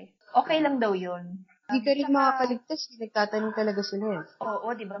client Okay lang daw yun. Hindi ka rin makakaligtas. Nagtatanong talaga sila.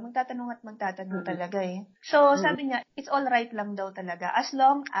 Oo, di ba? Magtatanong at magtatanong talaga So, sabi niya, it's all right lang daw talaga. As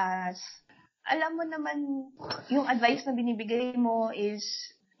long as, alam mo naman, yung advice na binibigay mo is,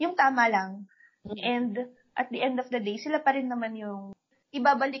 yung tama lang. And, at the end of the day, sila pa rin naman yung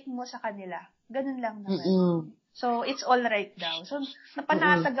ibabalik mo sa kanila. Ganun lang naman. So, it's all right daw. So,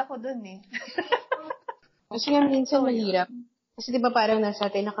 napanatag ako dun Kasi nga minsan mahirap. Kasi di ba parang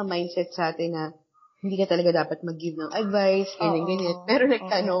nasa atin, naka-mindset sa atin na hindi ka talaga dapat mag-give ng advice, ganyan. Pero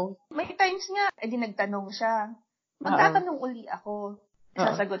nagtanong. May times nga, nagtanong siya. Magtatanong uli ako.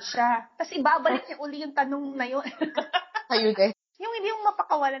 Sasagot siya. Tapos ibabalik niya uli yung tanong na yun. Sa'yo din? Yung hindi yung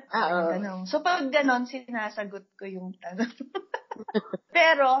mapakawalan yung tanong. So, pag ganon, sinasagot ko yung tanong.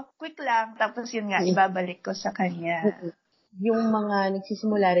 Pero, quick lang. Tapos yun nga, ibabalik ko sa kanya. Yung mga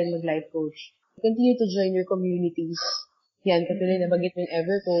nagsisimula rin mag-life coach, continue to join your communities. Yan, katulad na bagit ng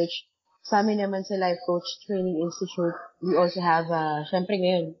EverCoach. Sa amin naman sa Life Coach Training Institute, we also have, syempre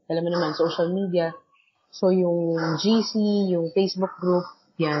ngayon, alam mo naman, social media. So, yung GC, yung Facebook group,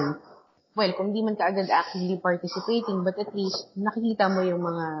 yan. Well, kung di man ka agad actively participating, but at least, nakikita mo yung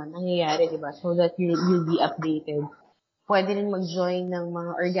mga nangyayari, di ba? So that you'll be updated. Pwede rin mag-join ng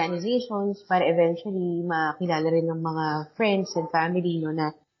mga organizations para eventually makilala rin ng mga friends and family, no,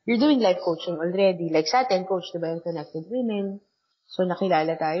 na you're doing life coaching already. Like sa atin, coach, di ba, yung Connected Women. So,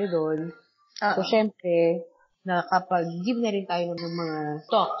 nakilala tayo doon. So, syempre, nakapag-give na rin tayo ng mga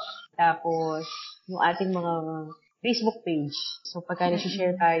talks. Tapos, yung ating mga Facebook page. So, pagka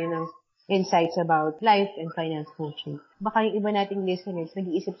nasi-share tayo ng insights about life and finance coaching, baka yung iba nating listeners,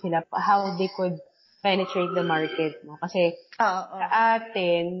 nag-iisip sila how they could penetrate the market. No? Kasi, sa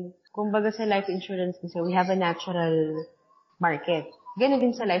atin, kumbaga sa life insurance kasi, we have a natural market. Ganun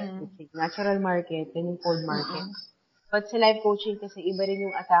din sa life coaching. Natural market, then yung cold market. But sa life coaching kasi, iba rin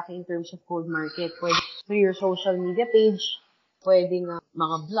yung atake in terms of cold market. Pwede through your social media page, pwede nga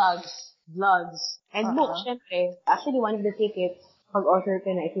mga vlogs, and books, syempre. Actually, one of the tickets, pag-author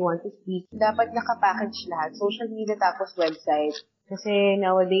ka na if you want to speak, dapat nakapackage lahat. Social media tapos website. Kasi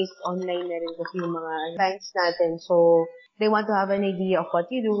nowadays, online na rin kasi yung mga clients natin. So, they want to have an idea of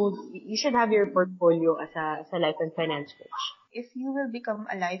what you do. You should have your portfolio as a life and finance coach. If you will become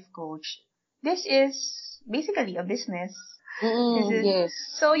a life coach, this is basically a business. Yes.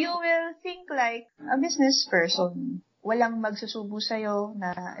 So you will think like a business person. Walang magsusubo sa'yo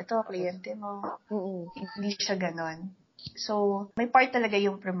na ito, kliyente mo. Hindi siya ganon. So, may part talaga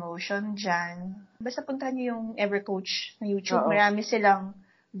yung promotion dyan. Basta puntahan nyo yung EverCoach na YouTube. Marami silang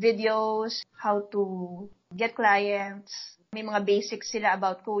videos, how to get clients. May mga basics sila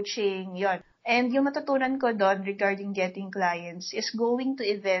about coaching. Yon. And yung matutunan ko doon regarding getting clients is going to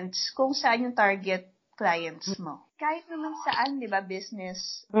events kung saan yung target clients mo. Kahit naman saan, di ba,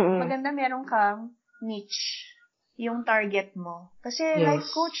 business, maganda meron kang niche, yung target mo. Kasi life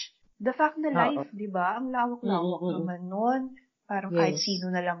coach, the fact na life, di ba, ang lawak-lawak naman nun. Parang kahit sino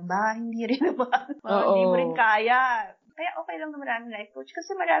na lang ba, hindi rin naman. Hindi mo rin kaya. Kaya okay lang na maraming life coach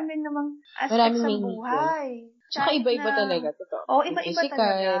kasi marami namang aspects ng buhay. Tsaka iba-iba talaga. Totoo. Iba-iba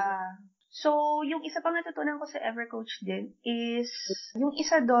talaga. So, yung isa pang natutunan ko sa EverCoach din is, yung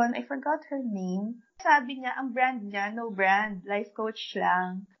isa doon, I forgot her name. Sabi niya, ang brand niya, no brand, life coach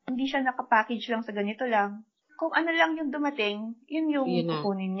lang. Hindi siya nakapackage lang sa ganito lang. Kung ano lang yung dumating, yun yung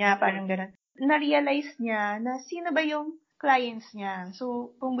kukunin niya, parang gano'n. Na-realize niya na sino ba yung clients niya.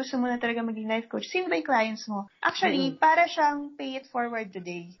 So, kung gusto mo na talaga maging life coach, sino ba yung clients mo? Actually, para siyang pay it forward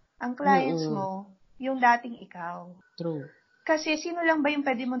today. Ang clients mo, yung dating ikaw. True. Kasi sino lang ba yung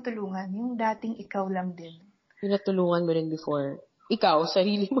pwede mong tulungan? Yung dating ikaw lang din. Yung natulungan mo rin before. Ikaw,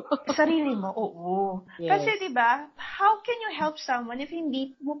 sarili mo. Sarili mo, oo. Yes. Kasi diba, how can you help someone if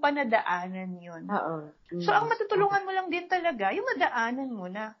hindi mo pa nadaanan yun? So, ang matutulungan mo lang din talaga, yung madaanan mo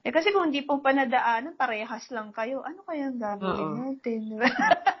na. Kasi kung hindi po pa nadaanan, parehas lang kayo, ano kayang gagawin natin? Diba?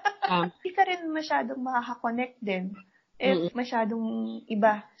 Hindi ka rin masyadong makaka-connect din if masyadong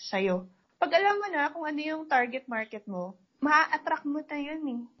iba sa'yo. Pag alam mo na kung ano yung target market mo, maa-attract mo na yun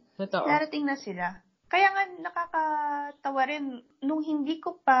eh. Totoo. Darating na sila. Kaya nga nakakatawa rin, nung hindi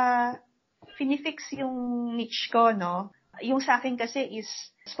ko pa finifix yung niche ko, no? Yung sa akin kasi is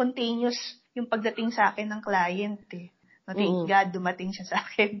spontaneous yung pagdating sa akin ng client eh. No, thank God, dumating siya sa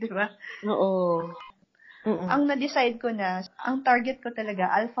akin, di ba? Oo. Ang na-decide ko na, ang target ko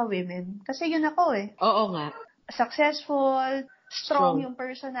talaga, alpha women. Kasi yun ako eh. Oo nga. Successful, strong yung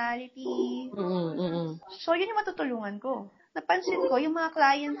personality. So, yun yung matutulungan ko. Napansin ko, yung mga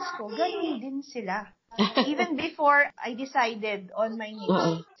clients ko, ganun din sila. Even before I decided on my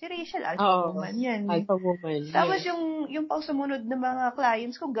niche, si Rachel, alpha woman yan. Alpha woman. Tapos yung pang sumunod na mga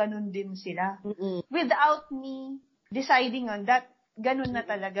clients ko, ganun din sila. Without me deciding on that, ganun na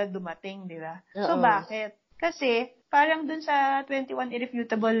talaga dumating, di ba? So, bakit? Kasi, parang dun sa 21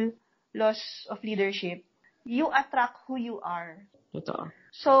 Irrefutable Laws of Leadership, you attract who you are. Totoo.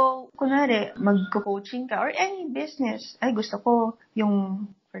 So, kunwari, mag-coaching ka or any business, ay gusto ko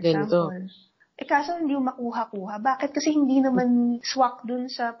yung, for example, kaso hindi mo makuha-kuha. Bakit? Kasi hindi naman swak dun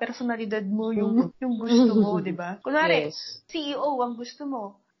sa personalidad mo yung gusto mo, di ba? Kunwari, CEO ang gusto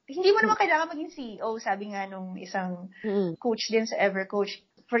mo. Hindi mo naman kailangan maging CEO, sabi nga nung isang coach din sa EverCoach.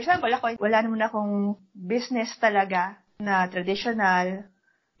 For example, ako, wala naman akong business talaga na traditional,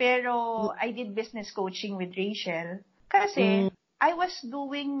 pero I did business coaching with Rachel kasi I was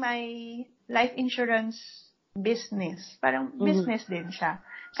doing my life insurance business. Parang business din siya.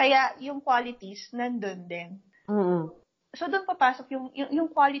 Kaya yung qualities nandun din. So, doon papasok yung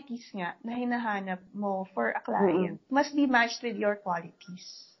qualities nga na hinahanap mo for a client. Must be matched with your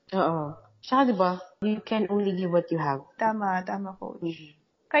qualities. Oo. Saka diba, you can only give what you have. Tama, coach.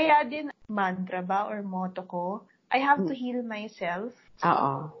 Kaya din, mantra ba or motto ko, I have to heal myself.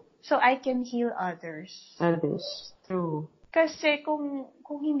 So I can heal others. True. Kasi kung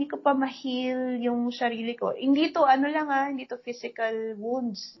hindi ko pa ma-heal yung sarili ko, hindi to hindi to physical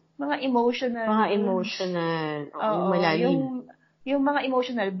wounds. Mga emotional wounds. Yung malalim. Yung mga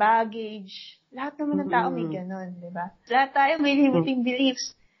emotional baggage. Lahat naman ng tao may ganun, di ba? Lahat tayo may limiting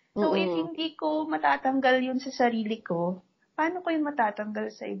beliefs. So if hindi ko matatanggal yun sa sarili ko, paano ko yung matatanggal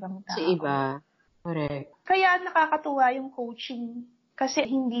sa ibang tao? Sa iba. Correct. Kaya nakakatuwa yung coaching. Kasi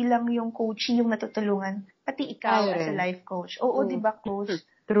hindi lang yung coaching yung natutulungan. Pati ikaw as a life coach. Oo, di ba, coach?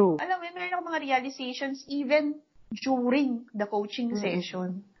 True. Alam mo, meron ako mga realizations even during the coaching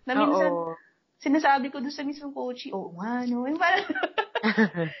session. Na minsan, sinasabi ko doon sa mismong coaching, oo nga, no? Yung parang,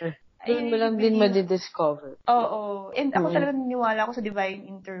 doon mo lang din madidiscover. Oo. And ako talaga naniniwala ako sa divine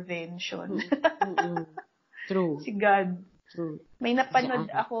intervention. True. Si God. True. May napanood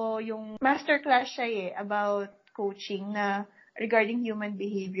ako yung masterclass siya about coaching na regarding human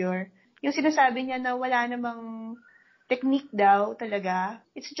behavior. Yung sinasabi niya na wala namang technique daw talaga.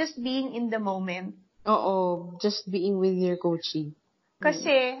 It's just being in the moment. Oo. Just being with your coaching.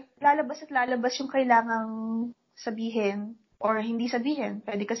 Kasi lalabas at lalabas yung kailangang sabihin or hindi sabihin.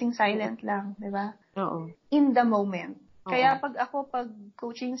 Pwede kasing silent lang, di ba? Oo. In the moment. Kaya pag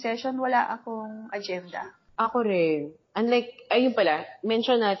coaching session, wala akong agenda. Ako rin. Unlike, ayun pala,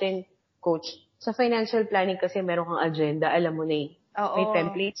 mention natin, coach, sa financial planning kasi meron kang agenda, alam mo na eh. May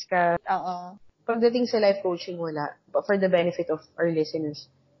templates ka. Pagdating sa life coaching, wala. But for the benefit of our listeners,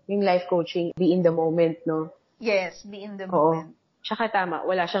 yung life coaching, be in the moment, no? Yes, be in the moment. Tsaka tama,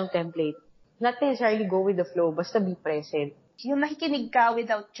 wala siyang template. Not necessarily go with the flow, basta be present. Yung nakikinig ka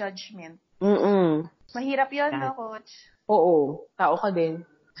without judgment. Mahirap yun, no, coach? Oo. Tao ka din.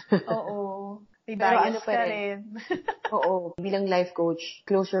 Oo. May bias ka rin. Oo. Bilang life coach,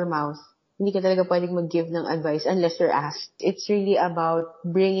 close your mouth. Hindi ka talaga pwedeng mag-give ng advice unless you're asked. It's really about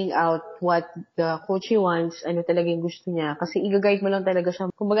bringing out what the coachee wants, ano talaga yung gusto niya. Kasi i-guide mo lang talaga siya.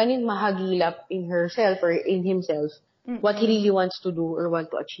 Kung baga mahagilap in herself or in himself, what he really wants to do or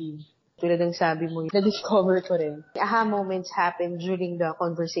want to achieve. Tulad ng sabi mo, na-discover ko rin. Aha moments happen during the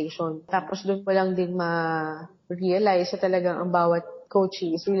conversation. Tapos doon mo lang din ma-realize na talagang ang bawat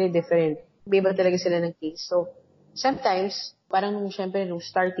coaching is really different. Iba talaga sila ng case. So, sometimes, parang syempre, nung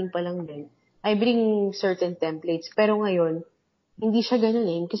starting pa lang din, I bring certain templates. Pero ngayon, hindi siya ganun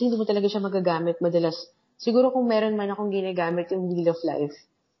eh. Kasi hindi mo talaga siya magagamit madalas. Siguro kung meron man akong ginagamit yung Wheel of Life,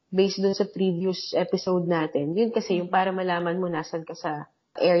 based dun sa previous episode natin, yun kasi yung para malaman mo nasan ka sa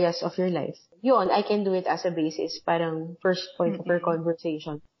areas of your life. Yun, I can do it as a basis, parang first point of our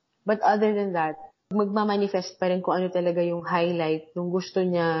conversation. But other than that, magmamanifest pa rin kung ano talaga yung highlight nung gusto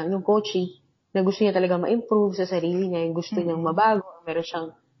niya, nung coaching, na gusto niya talaga ma-improve sa sarili niya, yung gusto niyang mabago, meron siyang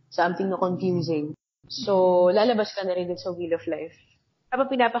something na confusing. So, lalabas ka na rin din sa Wheel of Life.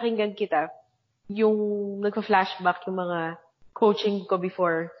 Habang pinapakinggan kita, yung nagpa-flashback yung mga coaching ko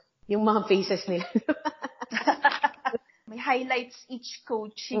before, yung mga faces nila. may highlights each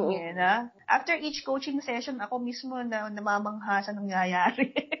coaching na. After each coaching session, ako mismo na namamangha sa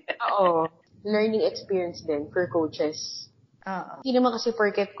nangyayari. Oo. Learning experience din for coaches. Hindi naman kasi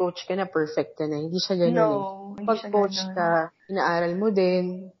porket coach ka na, perfect ka na. Hindi siya ganun Pag coach ka, inaaral mo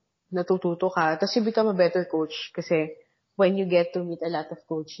din, natututo ka, tapos you become a better coach kasi when you get to meet a lot of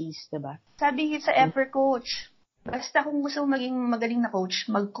coaches, diba? Sabi sa Ever Coach, basta kung gusto mo maging magaling na coach,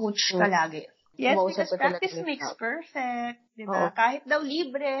 mag-coach ka lagi. Yes, because practice makes perfect. Diba? Kahit daw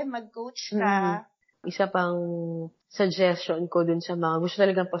libre, mag-coach ka. Isa pang suggestion ko dun sa mga gusto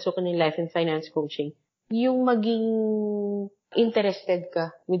talagang pasukin ng life and finance coaching, yung maging interested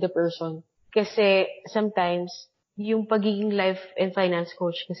ka with the person. Kasi sometimes, yung pagiging life and finance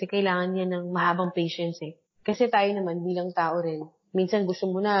coach, kasi kailangan niya ng mahabang patience eh. Kasi tayo naman bilang tao rin, minsan gusto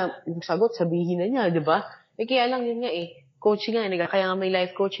mo na yung sagot, sabihin na niya, di ba? Kaya lang yun nga eh. Coaching nga, kaya nga may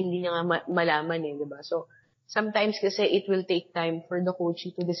life coach, hindi niya nga malaman eh, di ba? So, sometimes kasi it will take time for the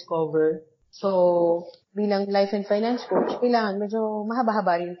coachee to discover. So, bilang life and finance coach, kailangan medyo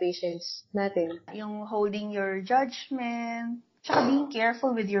mahaba-haba yung patience natin. Yung holding your judgment, tsaka being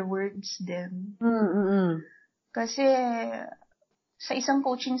careful with your words din. Kasi, sa isang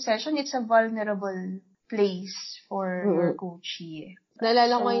coaching session, it's a vulnerable place for your coachee.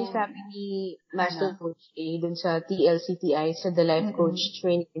 Naalala ko yung sabi ni Master Coach A dun sa TLCTI, sa The Life Coach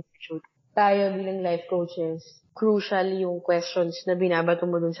Training Institute. Tayo bilang life coaches, crucial yung questions na binabato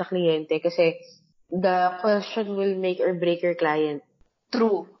mo dun sa kliyente kasi the question will make or break your client.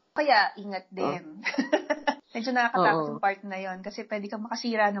 True. Kaya, ingat din. Medyo nakakatakot yung part na yon kasi pwede kang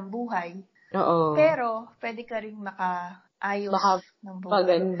makasira ng buhay. Pero, pwede ka rin makaayos ng buhay.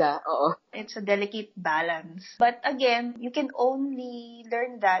 Paganda, It's a delicate balance. But again, you can only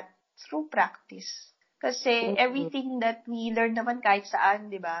learn that through practice. Kasi everything that we learn naman kahit saan,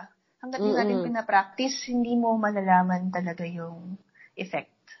 di ba? Hanggat hindi natin pinapractice, hindi mo malalaman talaga yung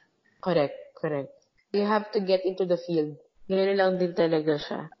effect. Correct. You have to get into the field. Ganyan lang din talaga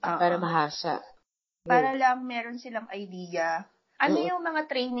siya. Para mahasa. Para lang meron silang idea. Ano yung mga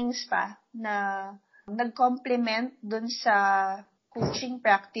trainings pa na nag-complement dun sa coaching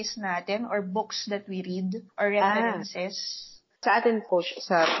practice natin or books that we read or references? Sa atin, coach,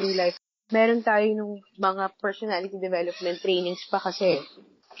 sa True Life, meron tayo nung mga personality development trainings pa kasi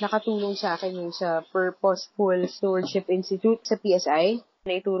nakatulong sa akin yung sa Purposeful Stewardship Institute sa PSI.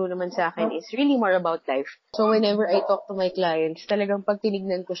 Naituro naman sa akin is really more about life. So whenever I talk to my clients, talagang pag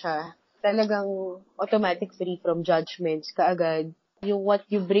tinignan ko siya, talagang automatic free from judgments kaagad. Yung what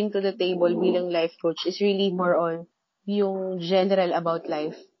you bring to the table bilang life coach is really more on yung general about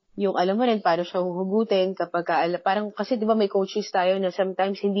life. Yung alam mo rin paano siya huhugutin kapag parang kasi di ba may coaches tayo na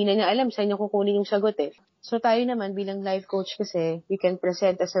sometimes hindi na niya alam saan niya kukunin yung sagot eh. So tayo naman bilang life coach kasi you can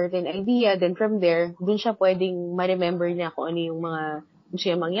present a certain idea, then from there, dun siya pwedeng ma-remember niya kung ano yung mga gusto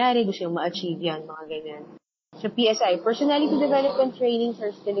niya mangyari, gusto niya ma-achieve yan, mga ganyan. Sa PSI, personality development trainings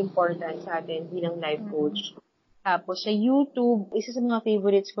are still important sa atin bilang life coach. Tapos sa YouTube, isa sa mga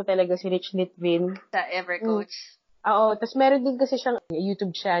favorites ko talaga si Rich Litvin. Sa Evercoach. Oo, tapos meron din kasi siyang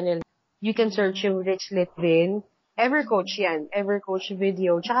YouTube channel. You can search yung Rich Litvin. Evercoach yan. Evercoach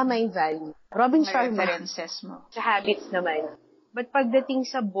video. Tsaka Mind Valley. Robin Sharma. References mo. Sa habits naman. But pagdating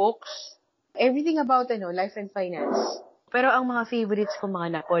sa books, everything about life and finance. Pero ang mga favorites ko,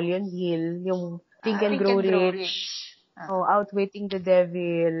 mga Napoleon Hill, yung Think and Grow Rich. Outwitting the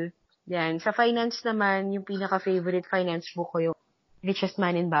Devil. Yan. Sa finance naman, yung pinaka-favorite finance book ko yung Richest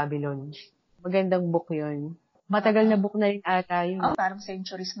Man in Babylon. Magandang book yun. Matagal na book na rin ata yun. Parang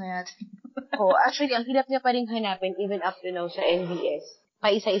centuries na yata. Actually, ang hirap niya pa rin hanapin even up to now sa NBS.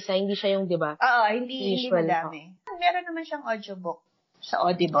 Paisa-isa, hindi siya yung, di ba? Hindi madami. Meron naman siyang audiobook sa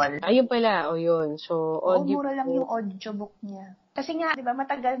Audible. Ayun pala, yun. So, mura lang yung audiobook niya. Kasi nga, di ba,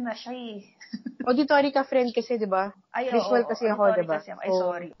 matagal na siya eh. Auditory ka friend kasi, di ba? Visual kasi ako, di ba?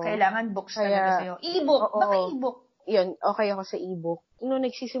 Sorry. Kailangan books talaga sa'yo. E-book. Baka e-book. Yun, okay ako sa e-book. Nung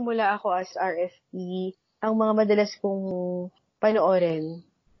nagsisimula ako as RFP, ang mga madalas kong panoorin,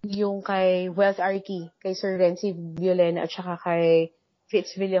 yung kay Wealth Archie, kay Sir Renzi Violena, at saka kay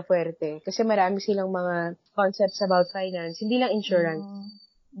Fitz Villafuerte. Kasi marami silang mga concepts about finance, hindi lang insurance.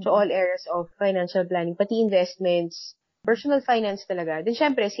 So, all areas of financial planning, pati investments, personal finance talaga. Then,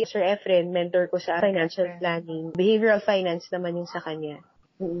 syempre, si Sir Efren, mentor ko sa financial planning. Behavioral finance naman yung sa kanya.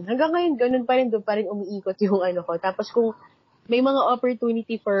 Hanggang ngayon, ganun pa rin, doon pa rin umiikot yung ko. Tapos, kung may mga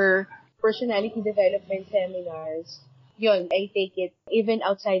opportunity for personality development seminars, yun, I take it even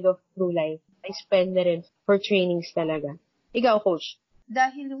outside of True Life. I spend na rin for trainings talaga. Ikaw, coach?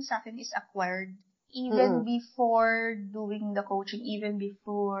 Dahil yung sa akin is acquired, even before doing the coaching, even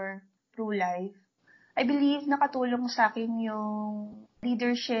before True Life, I believe nakatulong sa akin yung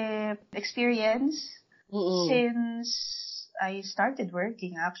leadership experience since I started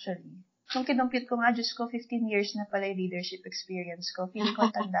working actually. Nung kinumpute ko nga, Diyos ko, 15 years na pala yung leadership experience ko. Feeling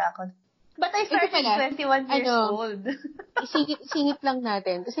ko tanda ako. But I started 21 years old. Isingit lang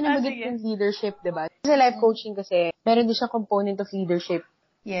natin. Kasi nabanggit yung leadership, diba? Sa life coaching kasi, meron din siyang component of leadership.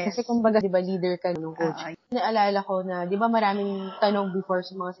 Yes. Kasi kumbaga, di ba, leader ka nung coach. Naalala ko na, di ba maraming tanong before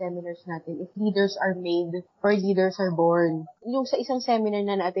sa mga seminars natin, if leaders are made or leaders are born. Yung sa isang seminar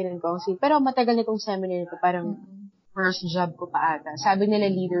na na-attendan ko, pero matagal na itong seminar ko, parang first job ko pa ata. Sabi nila,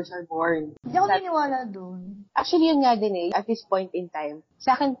 leaders are born. Hindi ako niniwala dun. Actually, yun nga din at this point in time.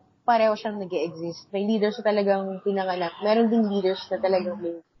 Sa akin, pareho siyang nag-e-exist. May leaders na talagang pinanganak. Meron ding leaders na talagang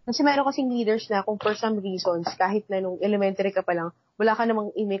may. Kasi meron kasing leaders na kung for some reasons, kahit na nung elementary ka pa lang, wala ka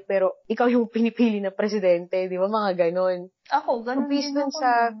namang imik, pero ikaw yung pinipili na presidente, di ba? Mga ganon. Ako, ganon din ako.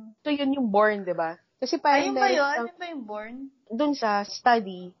 So, yun yung born, di ba? Kasi parang ayun ba yun? Ayun ba yung born? Doon sa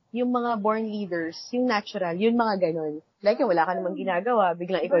study, yung mga born leaders, yung natural, yun mga ganon. Like, wala ka namang ginagawa,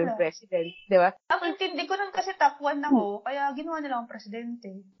 biglang ikaw yung president, di ba? Ang intindi ko nun kasi top 1 ako, kaya ginawa nila akong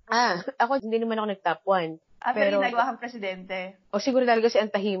presidente. Ako, hindi naman ako nag-top 1. Pero nagawa kang presidente. O siguro talaga kasi ang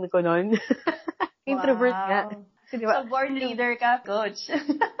tahimik ko nun. Introvert nga. Diba? So, born leader ka, coach.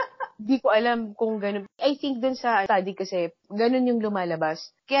 Di ko alam kung ganun. I think dun sa study kasi, ganun yung lumalabas.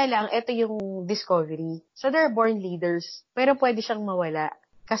 Kaya lang, ito yung discovery. So, they're born leaders, pero pwede siyang mawala.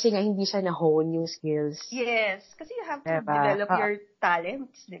 Kasi nga, hindi siya na-hone yung skills. Yes. Kasi you have to develop your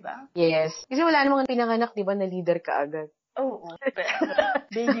talents, di ba? Yes. Kasi wala namang pinanganak, di ba, na leader ka agad. Oo.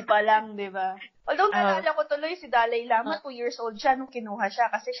 Baby pa lang, di ba? Although, naalala ko tuloy si Dalai Lama, 2 years old siya nung kinuha siya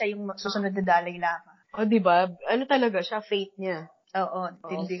kasi siya yung susunod na Dalai Lama. Di ba? Ano talaga siya? Fate niya. Oo,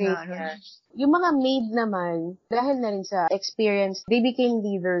 tindi nga. Yung mga maid naman, dahil na rin sa experience, they became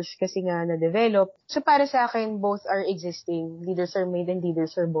leaders kasi nga na-develop. So, para sa akin, both are existing. Leaders are made and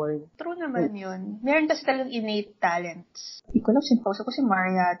leaders are born. True naman yun. Meron kasi talagang innate talents. Hindi ko lang sinposo ko si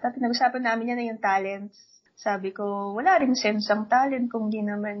Mariata. Pinag-usapan namin yan na yung talents. Sabi ko, wala rin sense ang talent kung di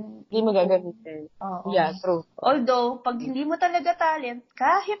naman... Hindi magagamitin. Oo. Yeah, true. Although, pag hindi mo talaga talent,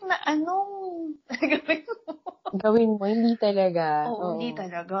 kahit na anong gawin mo, hindi talaga. Oo, hindi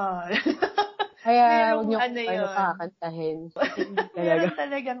talaga. Kaya, huwag niyo kakantahin. Meron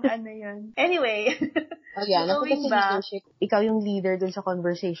talagang yun. Anyway. Going back. Ikaw yung leader dun sa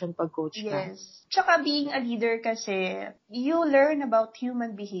conversation pag coach ka. Yes. Tsaka being a leader kasi, you learn about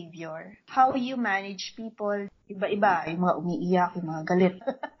human behavior. How you manage people. Iba-iba. Yung mga umiiyak, yung mga galit.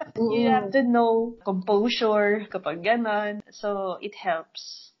 You have to know composure kapag ganon. So, it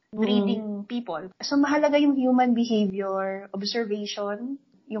helps. Reading people. So, mahalaga yung human behavior, observation.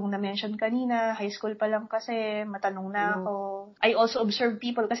 Yung na-mention kanina, high school pa lang kasi, matanong na ako. I also observe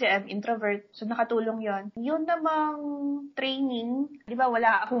people kasi I'm introvert. So, nakatulong yon. Yun namang training, di ba,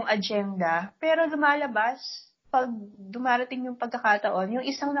 wala akong agenda. Pero lumalabas, pag dumarating yung pagkakataon, yung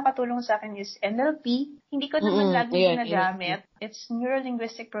isang nakatulong sa akin is NLP. Hindi ko naman lagi ginagamit. It's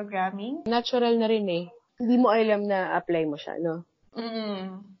Neuro-Linguistic Programming. Natural na rin eh. Hindi mo alam na apply mo siya, no?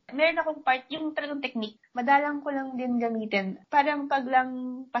 Meron akong part, yung talagang technique, madalang ko lang din gamitin. Parang pag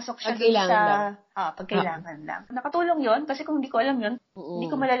lang pasok siya dun sa... pag kailangan lang. Nakatulong yon kasi kung hindi ko alam yon, hindi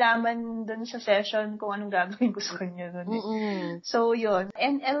ko malalaman dun sa session kung anong gagawin ko sa kanya dun. So, yon.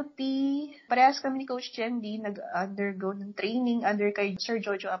 NLP, parehas kami ni Coach Jendy, nag-undergo ng training under kay Sir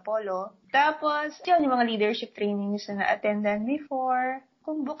Jojo Apollo. Tapos, yun, yung mga leadership trainings na na-attendan before.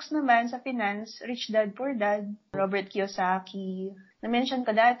 Kung books naman sa finance, Rich Dad Poor Dad, Robert Kiyosaki. Na-mention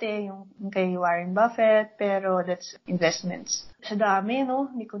ka dati yung kay Warren Buffett, pero that's investments. Sa dami, no?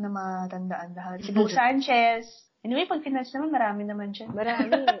 Hindi ko na matandaan lahat. Si Bo Sanchez. Anyway, pag finance naman, marami naman siya.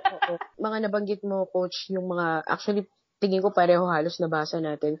 Marami. Oo. Mga nabanggit mo, Coach, yung mga, actually, tingin ko pareho halos nabasa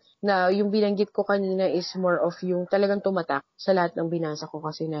natin, na yung binanggit ko kanina is more of yung talagang tumatak sa lahat ng binasa ko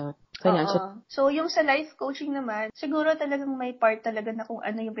kasi na financial. So, yung sa life coaching naman, siguro talagang may part talaga na kung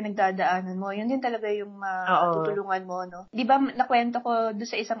ano yung pinagdadaanan mo. Yun din talaga yung matutulungan mo, no? Di ba, nakwento ko doon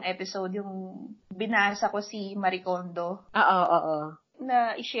sa isang episode, yung binasa ko si Marie Kondo.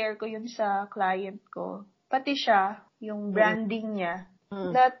 Na i-share ko yun sa client ko. Pati siya, yung branding niya,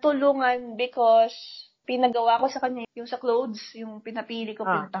 natulungan because pinagawa ko sa kanya yung sa clothes, yung pinapili ko,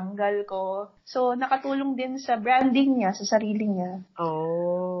 pinatanggal ko. So, nakatulong din sa branding niya, sa sarili niya.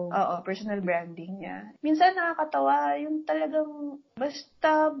 Oo, personal branding niya. Minsan nakakatawa, yung talagang,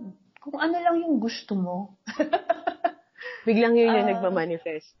 basta, kung ano lang yung gusto mo. Biglang yun yung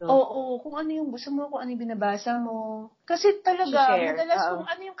nagmamanifest, no? Oo, kung ano yung gusto mo, kung ano yung binabasa mo. Kasi talaga, madalas kung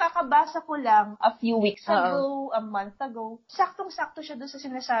ano yung kakabasa ko lang a few weeks ago, a month ago, saktong-sakto siya doon sa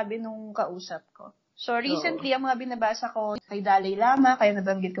sinasabi nung kausap ko. So, recently, ang mga binabasa ko kay Dalai Lama, kaya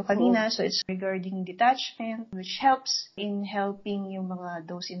nabanggit ko kanina, so it's regarding detachment, which helps in helping yung mga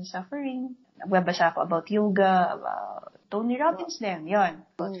those in suffering. Nagbabasa ako about yoga, about Tony Robbins din, yon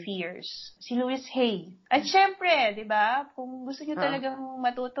about fears. Si Louis Hay. At syempre, di ba, kung gusto nyo talagang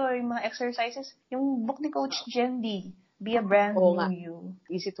matuto yung mga exercises, yung book ni Coach Jendy, Be a Brand New You.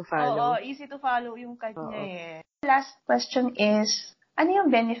 Easy to follow. Oo, easy to follow yung kanya eh. Last question is, ano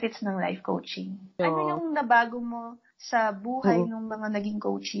yung benefits ng life coaching? Ano yung nabago mo sa buhay ng mga naging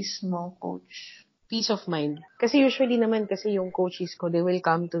coaches mo, Coach? Peace of mind. Kasi usually naman kasi yung coaches ko, they will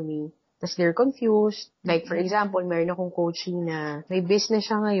come to me. Tapos they're confused. Like for example, meron akong coaching na may business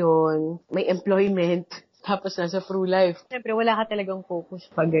siya ngayon, may employment, tapos nasa through life. Siyempre, wala ka talagang focus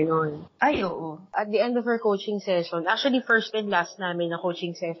pag gano'n. Ay, oo. At the end of our coaching session, actually first and last namin na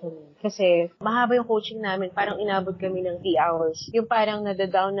coaching session. Kasi mahaba yung coaching namin, parang inabot kami ng 3 hours. Yung parang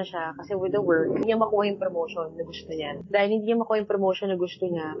nadadown na siya kasi with the work, hindi niya makuha yung promotion na gusto niya. Dahil hindi niya makuha yung promotion na gusto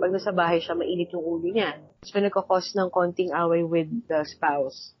niya, pag nasa bahay siya, mainit yung ulo niya. So, nagkakos ng konting away with the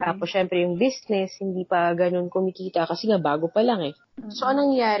spouse. Tapos, syempre, yung business, hindi pa ganun kumikita kasi nga bago pa lang eh. So,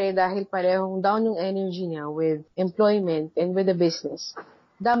 anong nangyari dahil parehong down yung energy niya with employment and with the business,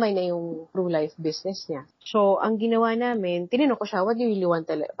 damay na yung true life business niya. So, ang ginawa namin, tinanong ko siya, what do you really want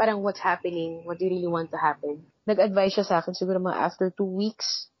talaga? Parang what's happening? What do you really want to happen? Nag-advise siya sa akin siguro mga after 2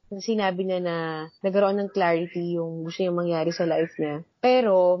 weeks. Sinabi niya na nagkaroon ng clarity yung gusto niyang mangyari sa life niya.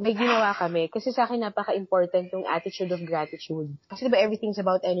 Pero, may ginawa kami. Kasi sa akin, napaka-important yung attitude of gratitude. Kasi diba, everything's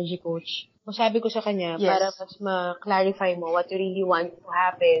about energy, Coach. So, sabi ko sa kanya, para mas ma-clarify mo what you really want to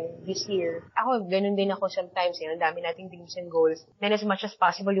happen this year. Ako, ganun din ako sometimes. Ang dami nating dreams and goals. Then, as much as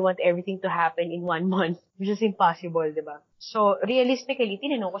possible, you want everything to happen in 1 month. Which is impossible, diba? So, realistically,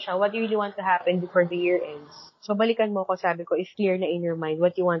 tinanong ko siya, what do you really want to happen before the year ends? So, balikan mo ko, sabi ko, is clear na in your mind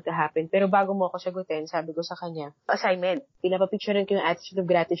what you want to happen. Pero bago mo ako sagutin, sabi ko sa kanya, assignment. Pinapapicturean ko yung attitude of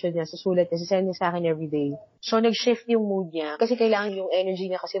gratitude niya, susulat niya, sasend niya sa akin everyday. So, nag-shift yung mood niya. Kasi kailangan yung energy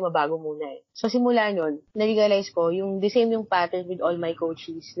niya kasi mabago muna eh. So, simula nun, na-realize ko, the same yung pattern with all my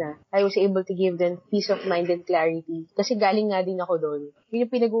coaches na I was able to give them peace of mind and clarity. Kasi galing nga din ako doon. Yun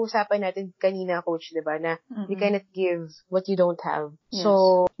yung pinag-uusapan natin kanina, Coach, diba, na you cannot give what you don't have. Yes.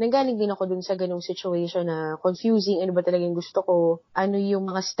 So, nanggaling din ako dun sa ganung situation na confusing, ano ba talagang gusto ko, ano yung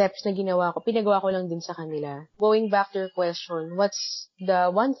mga steps na ginawa ko, pinagawa ko lang din sa kanila. Going back to your question, what's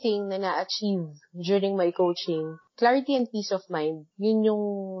the one thing na na-achieve during my coaching? Clarity and peace of mind. Yun yung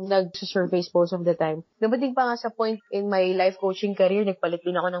nag-surface most of the time. Dumating pa nga sa point in my life coaching career, nagpalit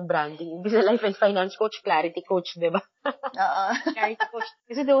din ako ng branding. Imbis na life and finance coach, clarity coach, diba? Clarity coach.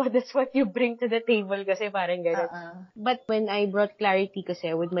 Kasi that's what you bring to the table kasi parang gano'n. But when I brought clarity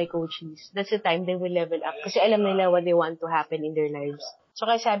kasi with my coaches, that's the time they will level up. Kasi alam nila what they want to happen in their lives. So,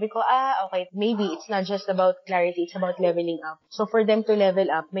 kaya sabi ko, okay, maybe it's not just about clarity, it's about leveling up. So, for them to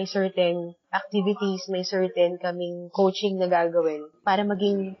level up, may certain activities, may certain kaming coaching na gagawin para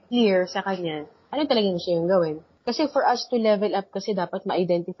maging clear sa kanya ano talagang gusto yung gawin. Kasi for us to level up, kasi dapat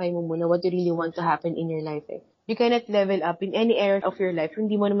ma-identify mo muna what you really want to happen in your life eh. You cannot level up in any area of your life,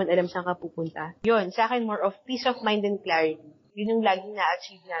 hindi mo naman alam saan ka pupunta. Yun, sa akin, more of peace of mind and clarity. Yun yung laging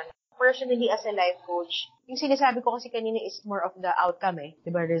na-achieve namin. Personally, as a life coach, yung sinasabi ko kasi kanina is more of the outcome eh,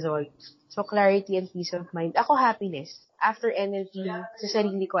 diba, result. So, clarity and peace of mind. Ako, happiness. After NLP, sa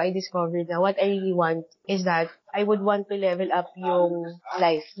sarili ko, I discovered na what I really want is that I would want to level up yung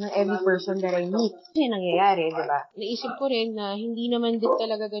life ng every person that I meet. Kasi nangyayari, diba? Naisip ko rin na hindi naman din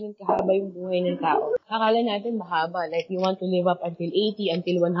talaga ganun kahaba yung buhay ng tao. Akala natin mahaba, like you want to live up until 80,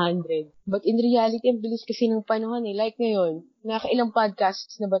 until 100. But in reality, ang bilis kasi ng panahon eh. Like ngayon, nakailang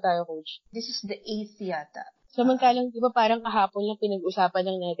podcasts na ba tayo, Coach? This is the 8th yata. Samantalang, di ba parang kahapon lang pinag-usapan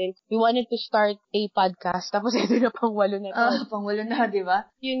lang natin. We wanted to start a podcast, tapos ito na pang-8 na to. Pang-8 na, di ba?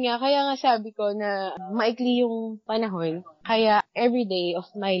 Yun nga, kaya nga sabi ko na maikli yung panahon. Kaya every day of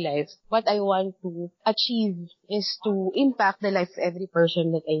my life, what I want to achieve is to impact the life of every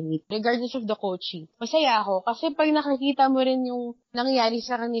person that I meet. Regardless of the coaching. Masaya ako kasi pag nakikita mo rin yung nangyayari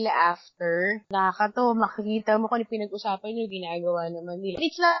sa kanila after, nakakatawa, makikita mo kung ano pinag-usapan yung ginagawa naman nila.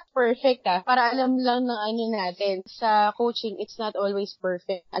 It's not perfect para alam lang ng ano natin. Sa coaching, it's not always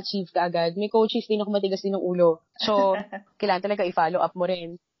perfect. Achieve ka agad. May coaches din ako matigas din ng ulo. So, kailangan talaga i-follow up mo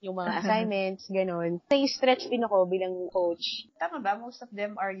rin yung mga assignments, ganun. Nai-stretch din ako bilang coach. Tama ba? Most of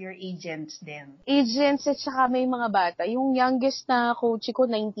them are your agents din. Agents at saka may mga bata. Yung youngest na coach ko,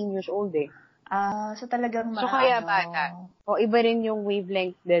 19 years old eh. So talagang So, kaya bata. O, iba rin yung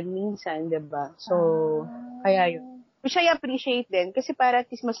wavelength din minsan, diba? So, kaya yun. Which I appreciate din kasi para at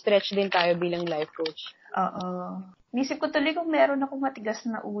least ma-stretch din tayo bilang life coach. Oo. Nisip ko tuloy kung meron akong matigas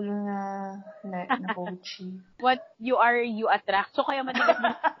na ulo na coaching. What you are, you attract. So, kaya matigas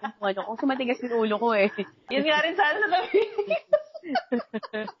din kung matigas din ulo ko eh. Yun nga rin sana sabi.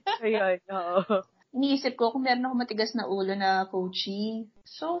 So, yun. Oo. Iniisip ko kung meron akong matigas na ulo na coaching.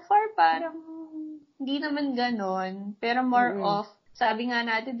 So far, parang hindi naman ganon. Pero more of, sabi nga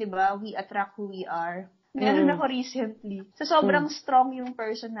natin, di ba, we attract who we are. Meron ako recently. So, sobrang strong yung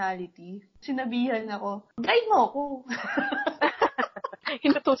personality. Sinabihan ako, guide mo ako.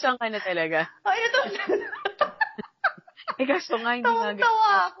 Hinutusan ka na talaga. Oh, inutusan. Kaso nga, hindi nga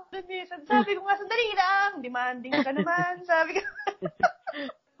tawa ako. Sabi ko nga, sandali lang. Demanding ka naman. Sabi ko.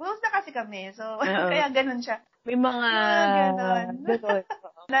 Close na kasi kami. So, kaya ganun siya. May mga ganon.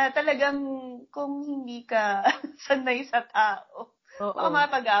 Na talagang kung hindi ka sanay sa tao, baka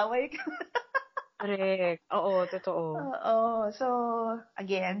mapag-away ka. Correct. Oo, totoo. Oo. So,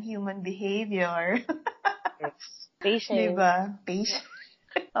 again, human behavior. Yes. Patience. Diba? Patience.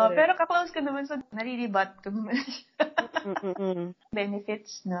 Pero ka-close ka naman, so nariribat ko naman.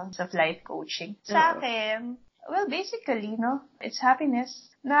 Benefits, no, sa life coaching. Sa akin, well, basically, no, it's happiness.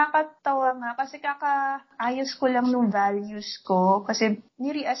 Nakakatawa nga kasi kakaayos ko lang nung values ko kasi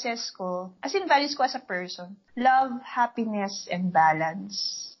ni-reassess ko. As in, values ko as a person. Love, happiness, and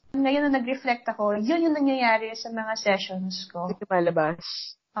balance. Ngayon na nag-reflect ako, yun yung nangyayari sa mga sessions ko. Hindi malabas.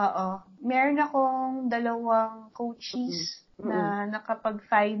 Oo. Meron akong 2 coaches na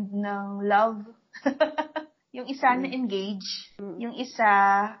nakapag-find ng love. Yung isa na engage. Yung isa,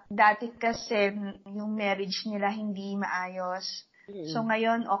 dati kasi yung marriage nila hindi maayos. So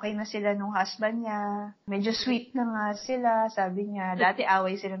ngayon, okay na sila nung husband niya. Medyo sweet na nga sila. Sabi niya, dati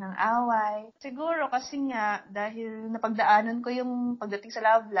away sila ng away. Siguro kasi nga, dahil napagdaanan ko yung pagdating sa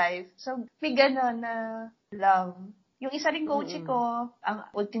love life. So, may gano'n na love. Yung isa ring coach ko, ang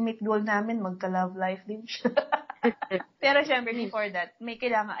ultimate goal namin, magka-love life din siya. Pero syempre, before that, may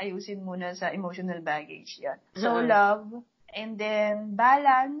kailangan ayusin muna sa emotional baggage. Yan. So, love. And then,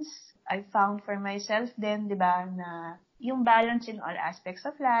 balance. I found for myself din, di ba, na yung balance in all aspects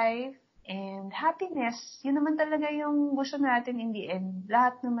of life. And happiness, yun naman talaga yung gusto natin in the end.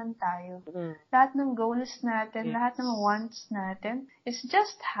 Lahat naman tayo. Lahat ng goals natin, lahat ng wants natin is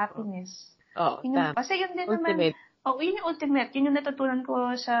just happiness. Kasi yun din ultimate. Naman, yun yung ultimate. Yun yung natutunan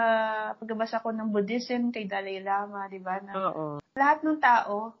ko sa pagbabasa ko ng Buddhism kay Dalai Lama, di ba? Lahat ng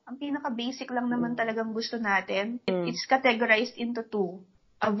tao, ang pinaka-basic lang naman talagang gusto natin, it's categorized into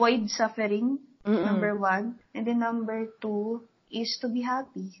 2. Avoid suffering, number 1. And then number 2 is to be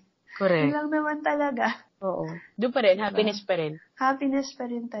happy. Correct. Yun lang naman talaga. Oo. Doon pa rin, happiness pa rin. Happiness pa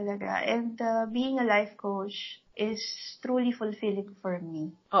rin talaga. And being a life coach is truly fulfilling for me.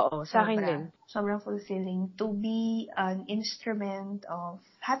 Oo, sa akin din. Sobrang fulfilling to be an instrument of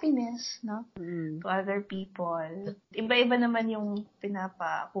happiness, no? To other people. Iba-iba naman yung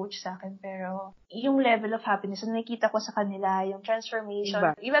pinapa-coach sa akin, pero yung level of happiness na nakikita ko sa kanila, yung transformation.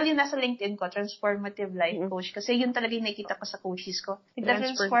 Well, yung nasa LinkedIn ko, transformative life coach. Kasi yun talaga yung nakikita ko sa coaches ko.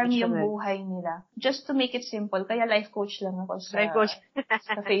 Nag-transform yung buhay nila. Just to make it simple, kaya life coach lang ako sa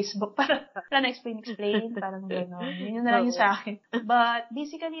Facebook. Para na-explain, parang gano'n. Yun na lang yung sa akin. But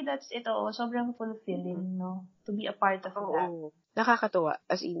basically, that's it. Sobrang fulfilling, no? To be a part of that. Nakakatuwa.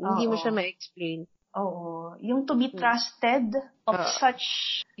 As in, hindi mo siya ma-explain. Oo. Yung to be trusted of such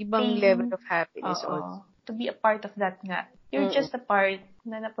ibang level of happiness also. To be a part of that nga. You're just a part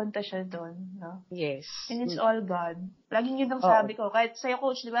na napunta siya doon, no? Yes. And it's all God. Laging yun ang sabi ko. Kahit sa'yo,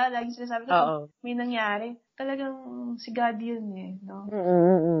 coach, di ba? Laging sinasabi ko, may nangyari. Talagang si God yun eh, no?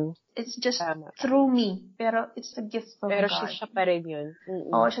 It's just through me. Pero it's a gift from God. Pero siya pa rin yun.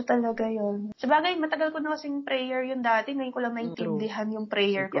 Oo, siya talaga yun. Sabagay, matagal ko na kasing prayer yun dati. Ngayon ko lang naintindihan yung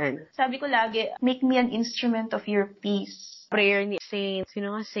prayer ko. Sabi ko lagi, make me an instrument of your peace. Prayer ni Saint,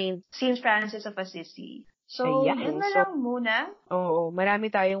 sino nga Saint? Saint Francis of Assisi. So, yun na lang muna. Oo, marami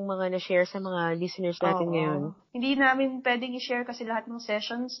tayong mga na-share sa mga listeners natin ngayon. Hindi namin pwedeng i-share kasi lahat ng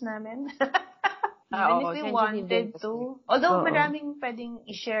sessions namin. Even if we wanted to. Although maraming pwedeng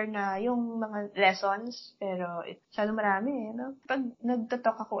i-share na yung mga lessons, pero masyado marami eh, no? Pag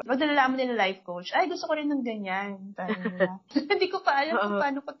nagtatalk ako, pag nalalaman nila life coach, ay gusto ko rin ng ganyan. Hindi ko pa alam kung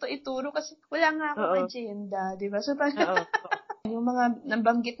paano ko to ituro kasi wala nga akong agenda, di ba? So, yung mga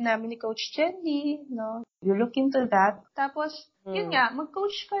nabanggit namin ni Coach Jenny, no? You look into that. Tapos, yun nga,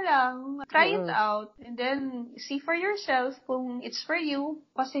 mag-coach ka lang. Try it out. And then, see for yourself kung it's for you.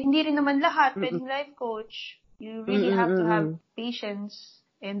 Kasi hindi rin naman lahat pwedeng life coach. You really have to have patience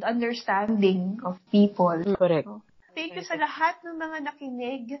and understanding of people. Correct. Thank you sa lahat ng mga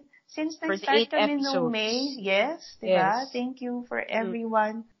nakinig. Since For the nag-start 8 kami episodes. noong May, yes, diba? Yes. Thank you for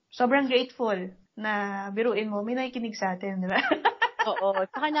everyone. Sobrang grateful na biruin mo, may nakikinig sa atin, diba? Oo.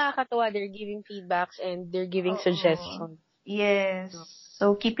 Saka nakakatuwa, they're giving feedbacks and they're giving Oo. suggestions. Yes.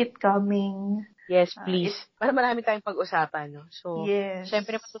 So, keep it coming. Yes, please. Para marami tayong pag-usapan, no? So, Yes.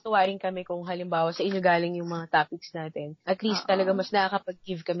 syempre matutuwa rin kami kung halimbawa sa inyo galing yung mga topics natin. At least talaga mas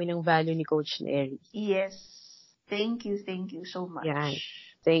nakakapag-give kami ng value ni Coach Neri. Yes. Thank you so much. Yan.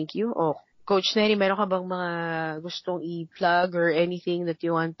 Thank you. Oh, Coach Neri, meron ka bang mga gustong i-plug or anything that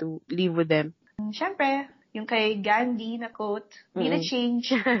you want to leave with them? Syempre, yung kay Gandhi na quote, be the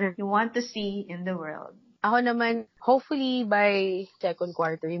change you want to see in the world. Ako naman, hopefully by second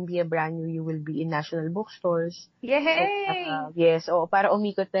quarter, yung Be a Brand New, you will be in national bookstores. Yay! Yes, para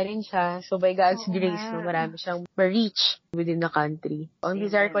umikot na rin siya. So by God's Oo grace, nga. no, marami siyang ma-reach within the country. Ang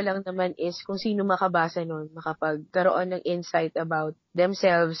desire ko lang naman is kung sino makabasa nun, makapagkaroon ng insight about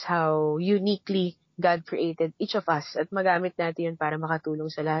themselves, how uniquely God created each of us at magamit natin yun para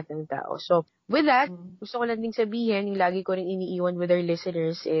makatulong sa lahat ng tao. So, with that, gusto ko lang ding sabihin, yung lagi ko rin iniiwan with our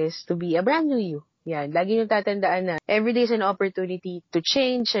listeners is to be a brand new you. Yan, lagi nyo tatandaan na every day is an opportunity to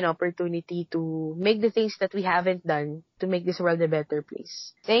change, an opportunity to make the things that we haven't done to make this world a better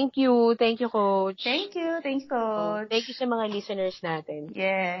place. Thank you, Coach. Thank you, Coach. Thank you sa mga listeners natin.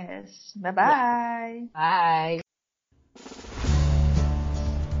 Yes. Bye-bye. Bye.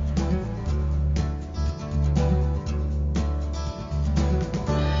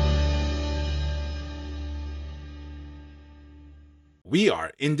 We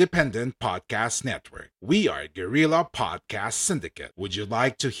are Independent Podcast Network. We are Guerrilla Podcast Syndicate. Would you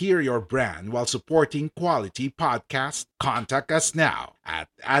like to hear your brand while supporting quality podcasts? Contact us now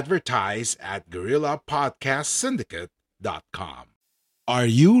at advertise@guerrillapodcastsyndicate.com. Are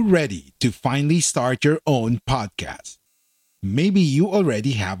you ready to finally start your own podcast? Maybe you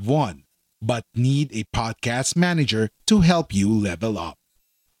already have one, but need a podcast manager to help you level up.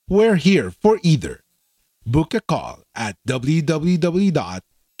 We're here for either. Book a call at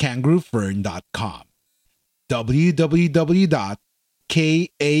www.kangaroofern.com.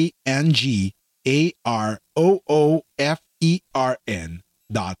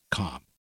 www.kangaroofern.com.